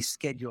 we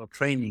schedule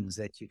trainings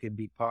that you can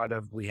be part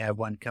of. We have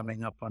one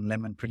coming up on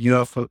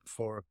Lemonpreneur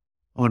for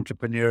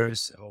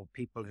entrepreneurs or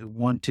people who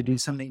want to do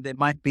something. They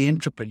might be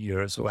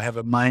entrepreneurs or have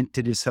a mind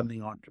to do something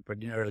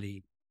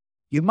entrepreneurially.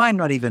 You might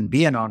not even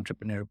be an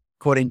entrepreneur.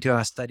 According to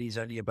our studies,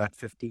 only about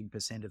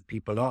 15% of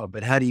people are.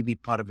 But how do you be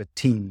part of a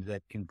team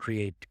that can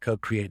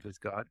co-create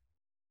with God?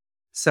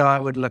 So I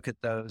would look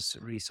at those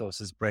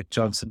resources,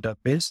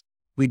 brettjohnson.biz.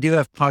 We do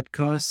have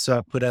podcasts. So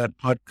I put out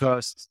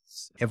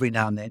podcasts every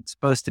now and then. It's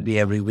supposed to be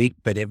every week,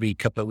 but every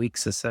couple of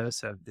weeks or so.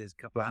 So there's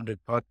a couple of hundred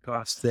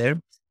podcasts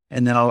there.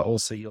 And then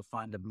you'll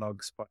find a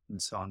blog spot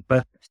and so on.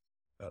 But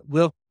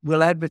we'll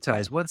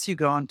advertise. Once you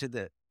go on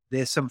to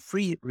there's some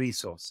free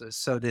resources.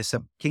 So there's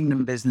some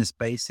Kingdom Business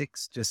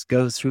Basics. Just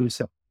go through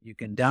some. You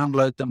can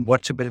download them,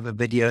 watch a bit of a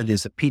video.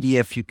 There's a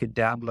PDF you can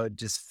download,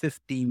 just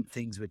 15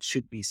 things which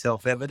should be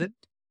self-evident.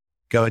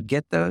 Go and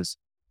get those.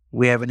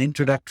 We have an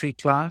introductory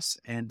class,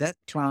 and that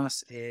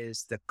class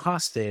the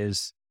cost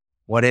is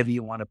whatever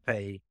you want to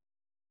pay,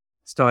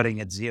 starting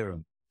at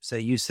zero. So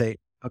you say,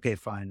 okay,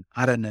 fine.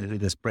 I don't know who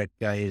this Brett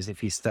guy is, if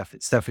his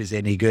stuff is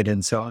any good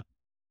and so on.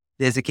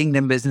 There's a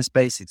Kingdom Business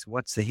Basics.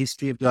 What's the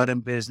history of God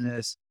and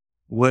business,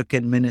 work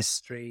and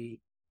ministry,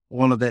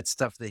 all of that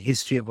stuff, the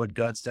history of what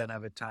God's done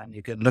over time.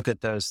 You can look at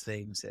those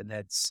things, and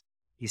that's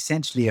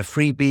essentially a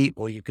freebie,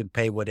 or you can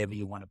pay whatever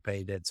you want to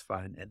pay. That's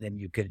fine. And then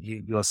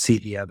you'll see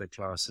the other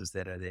classes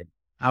that are there.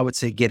 I would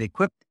say get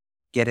equipped,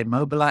 get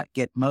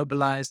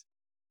mobilized.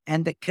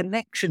 And the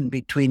connection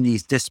between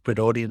these disparate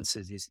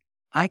audiences is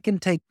I can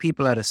take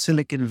people out of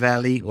Silicon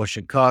Valley or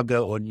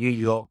Chicago or New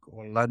York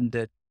or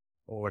London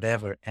or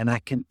whatever, and I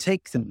can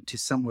take them to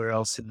somewhere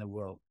else in the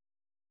world.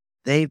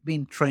 They've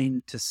been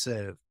trained to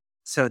serve.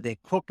 So their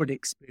corporate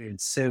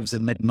experience serves a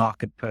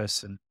mid-market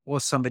person or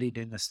somebody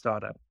doing a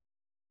startup.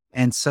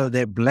 And so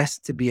they're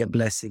blessed to be a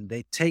blessing.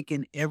 They take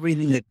in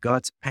everything that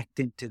God's packed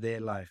into their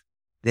life,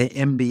 their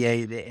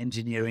MBA, their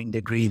engineering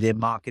degree, their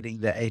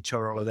marketing, their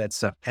HR, all of that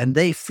stuff. And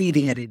they're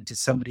feeding it into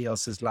somebody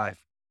else's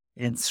life.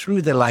 And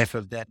through the life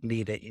of that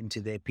leader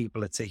into their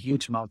people, it's a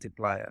huge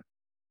multiplier.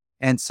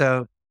 And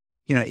so,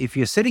 if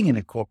you're sitting in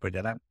a corporate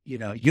and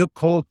you're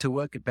called to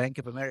work at Bank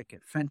of America,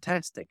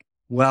 fantastic.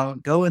 Well,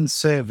 go and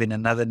serve in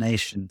another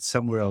nation,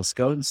 somewhere else.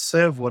 Go and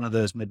serve one of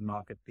those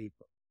mid-market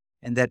people.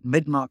 And that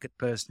mid-market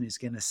person is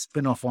going to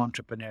spin off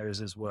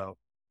entrepreneurs as well.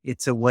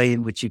 It's a way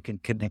in which you can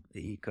connect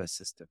the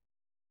ecosystem.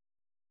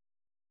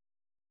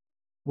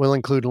 We'll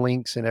include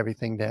links and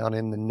everything down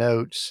in the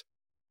notes.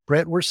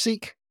 Brett, we're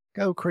Seek,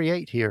 Go,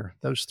 Create here.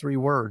 Those 3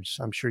 words.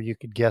 I'm sure you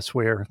could guess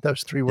where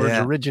those 3 words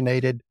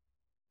originated.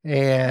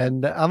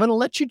 And I'm going to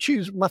let you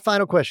choose my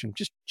final question.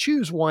 Just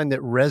choose one that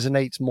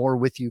resonates more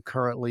with you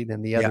currently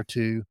than the other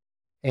 2,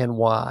 and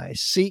why.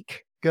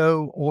 Seek,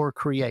 Go, or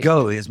Create.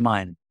 Go is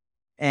mine.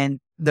 And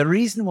the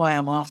reason why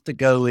I'm after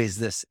Go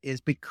is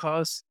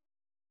because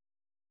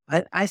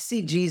I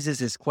see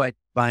Jesus as quite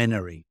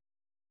binary.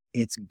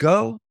 It's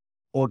go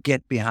or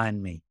get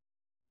behind me.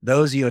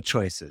 Those are your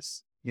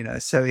choices.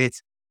 So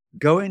it's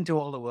go into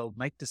all the world,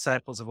 make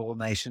disciples of all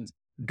nations,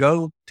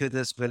 go to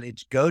this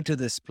village, go to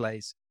this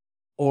place.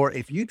 Or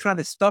if you try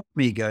to stop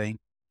me going,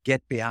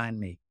 get behind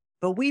me.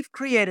 But we've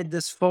created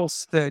this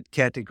false third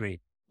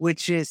category,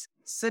 which is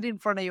sit in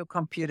front of your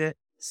computer,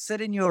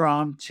 sit in your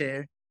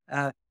armchair,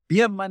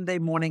 be a Monday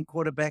morning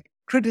quarterback,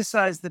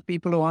 criticize the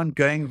people who aren't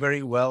going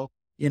very well,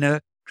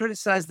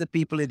 criticize the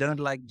people who don't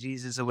like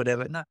Jesus or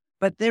whatever. No,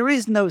 but there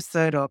is no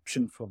third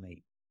option for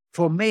me.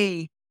 For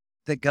me,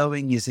 the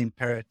going is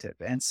imperative.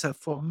 And so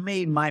for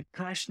me, my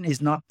passion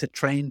is not to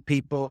train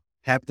people,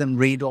 have them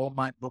read all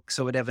my books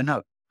or whatever.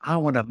 No, I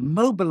want to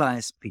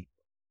mobilize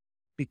people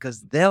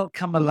because they'll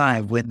come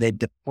alive when they're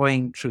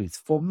deploying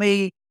truth. For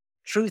me,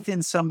 truth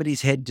in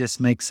somebody's head just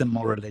makes them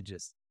more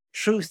religious.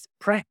 Truth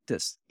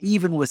practiced,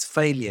 even with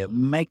failure,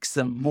 makes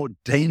them more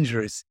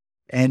dangerous.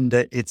 And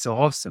it's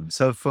awesome.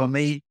 So for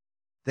me,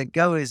 the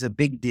go is a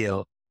big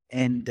deal.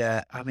 And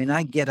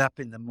I get up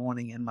in the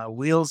morning and my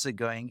wheels are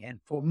going. And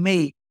for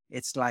me,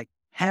 it's like,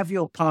 have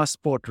your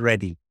passport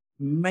ready.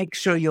 Make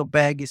sure your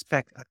bag is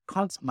packed.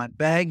 My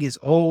bag is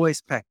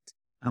always packed.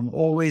 I'm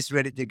always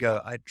ready to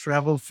go. I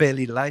travel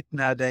fairly light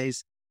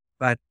nowadays,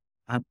 but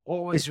I'm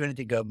always ready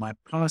to go. My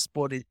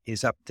passport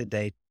is up to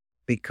date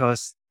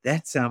because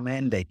that's our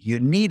mandate. You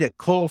need a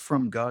call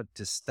from God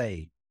to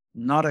stay,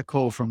 not a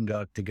call from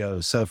God to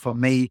go. So for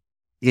me,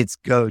 it's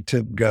go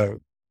to go.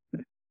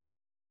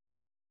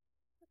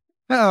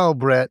 Oh,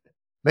 Brett,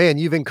 man,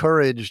 you've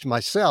encouraged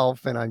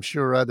myself, and I'm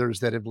sure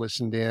others that have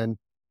listened in.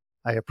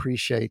 I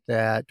appreciate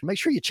that. Make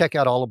sure you check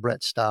out all of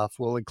Brett's stuff.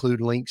 We'll include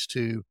links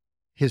to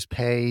his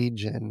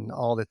page and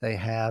all that they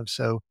have.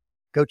 So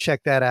go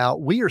check that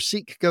out. We are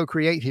Seek, Go,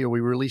 Create here. We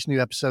release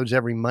new episodes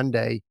every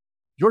Monday.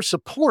 Your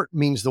support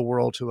means the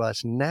world to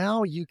us.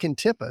 Now you can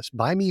tip us,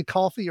 buy me a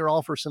coffee, or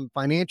offer some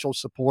financial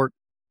support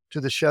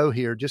to the show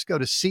here. Just go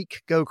to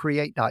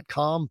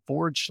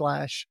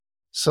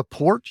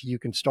seekgocreate.com/support. You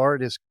can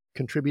start as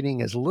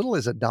contributing as little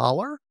as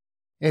 $1.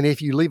 And if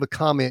you leave a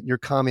comment, your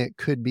comment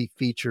could be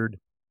featured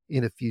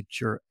in a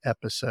future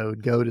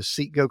episode. Go to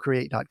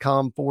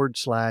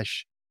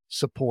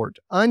seekgocreate.com/support.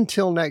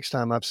 Until next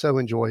time, I've so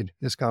enjoyed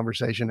this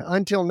conversation.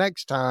 Until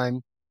next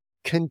time,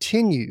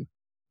 continue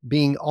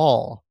being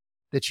all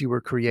that you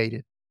were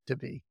created to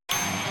be.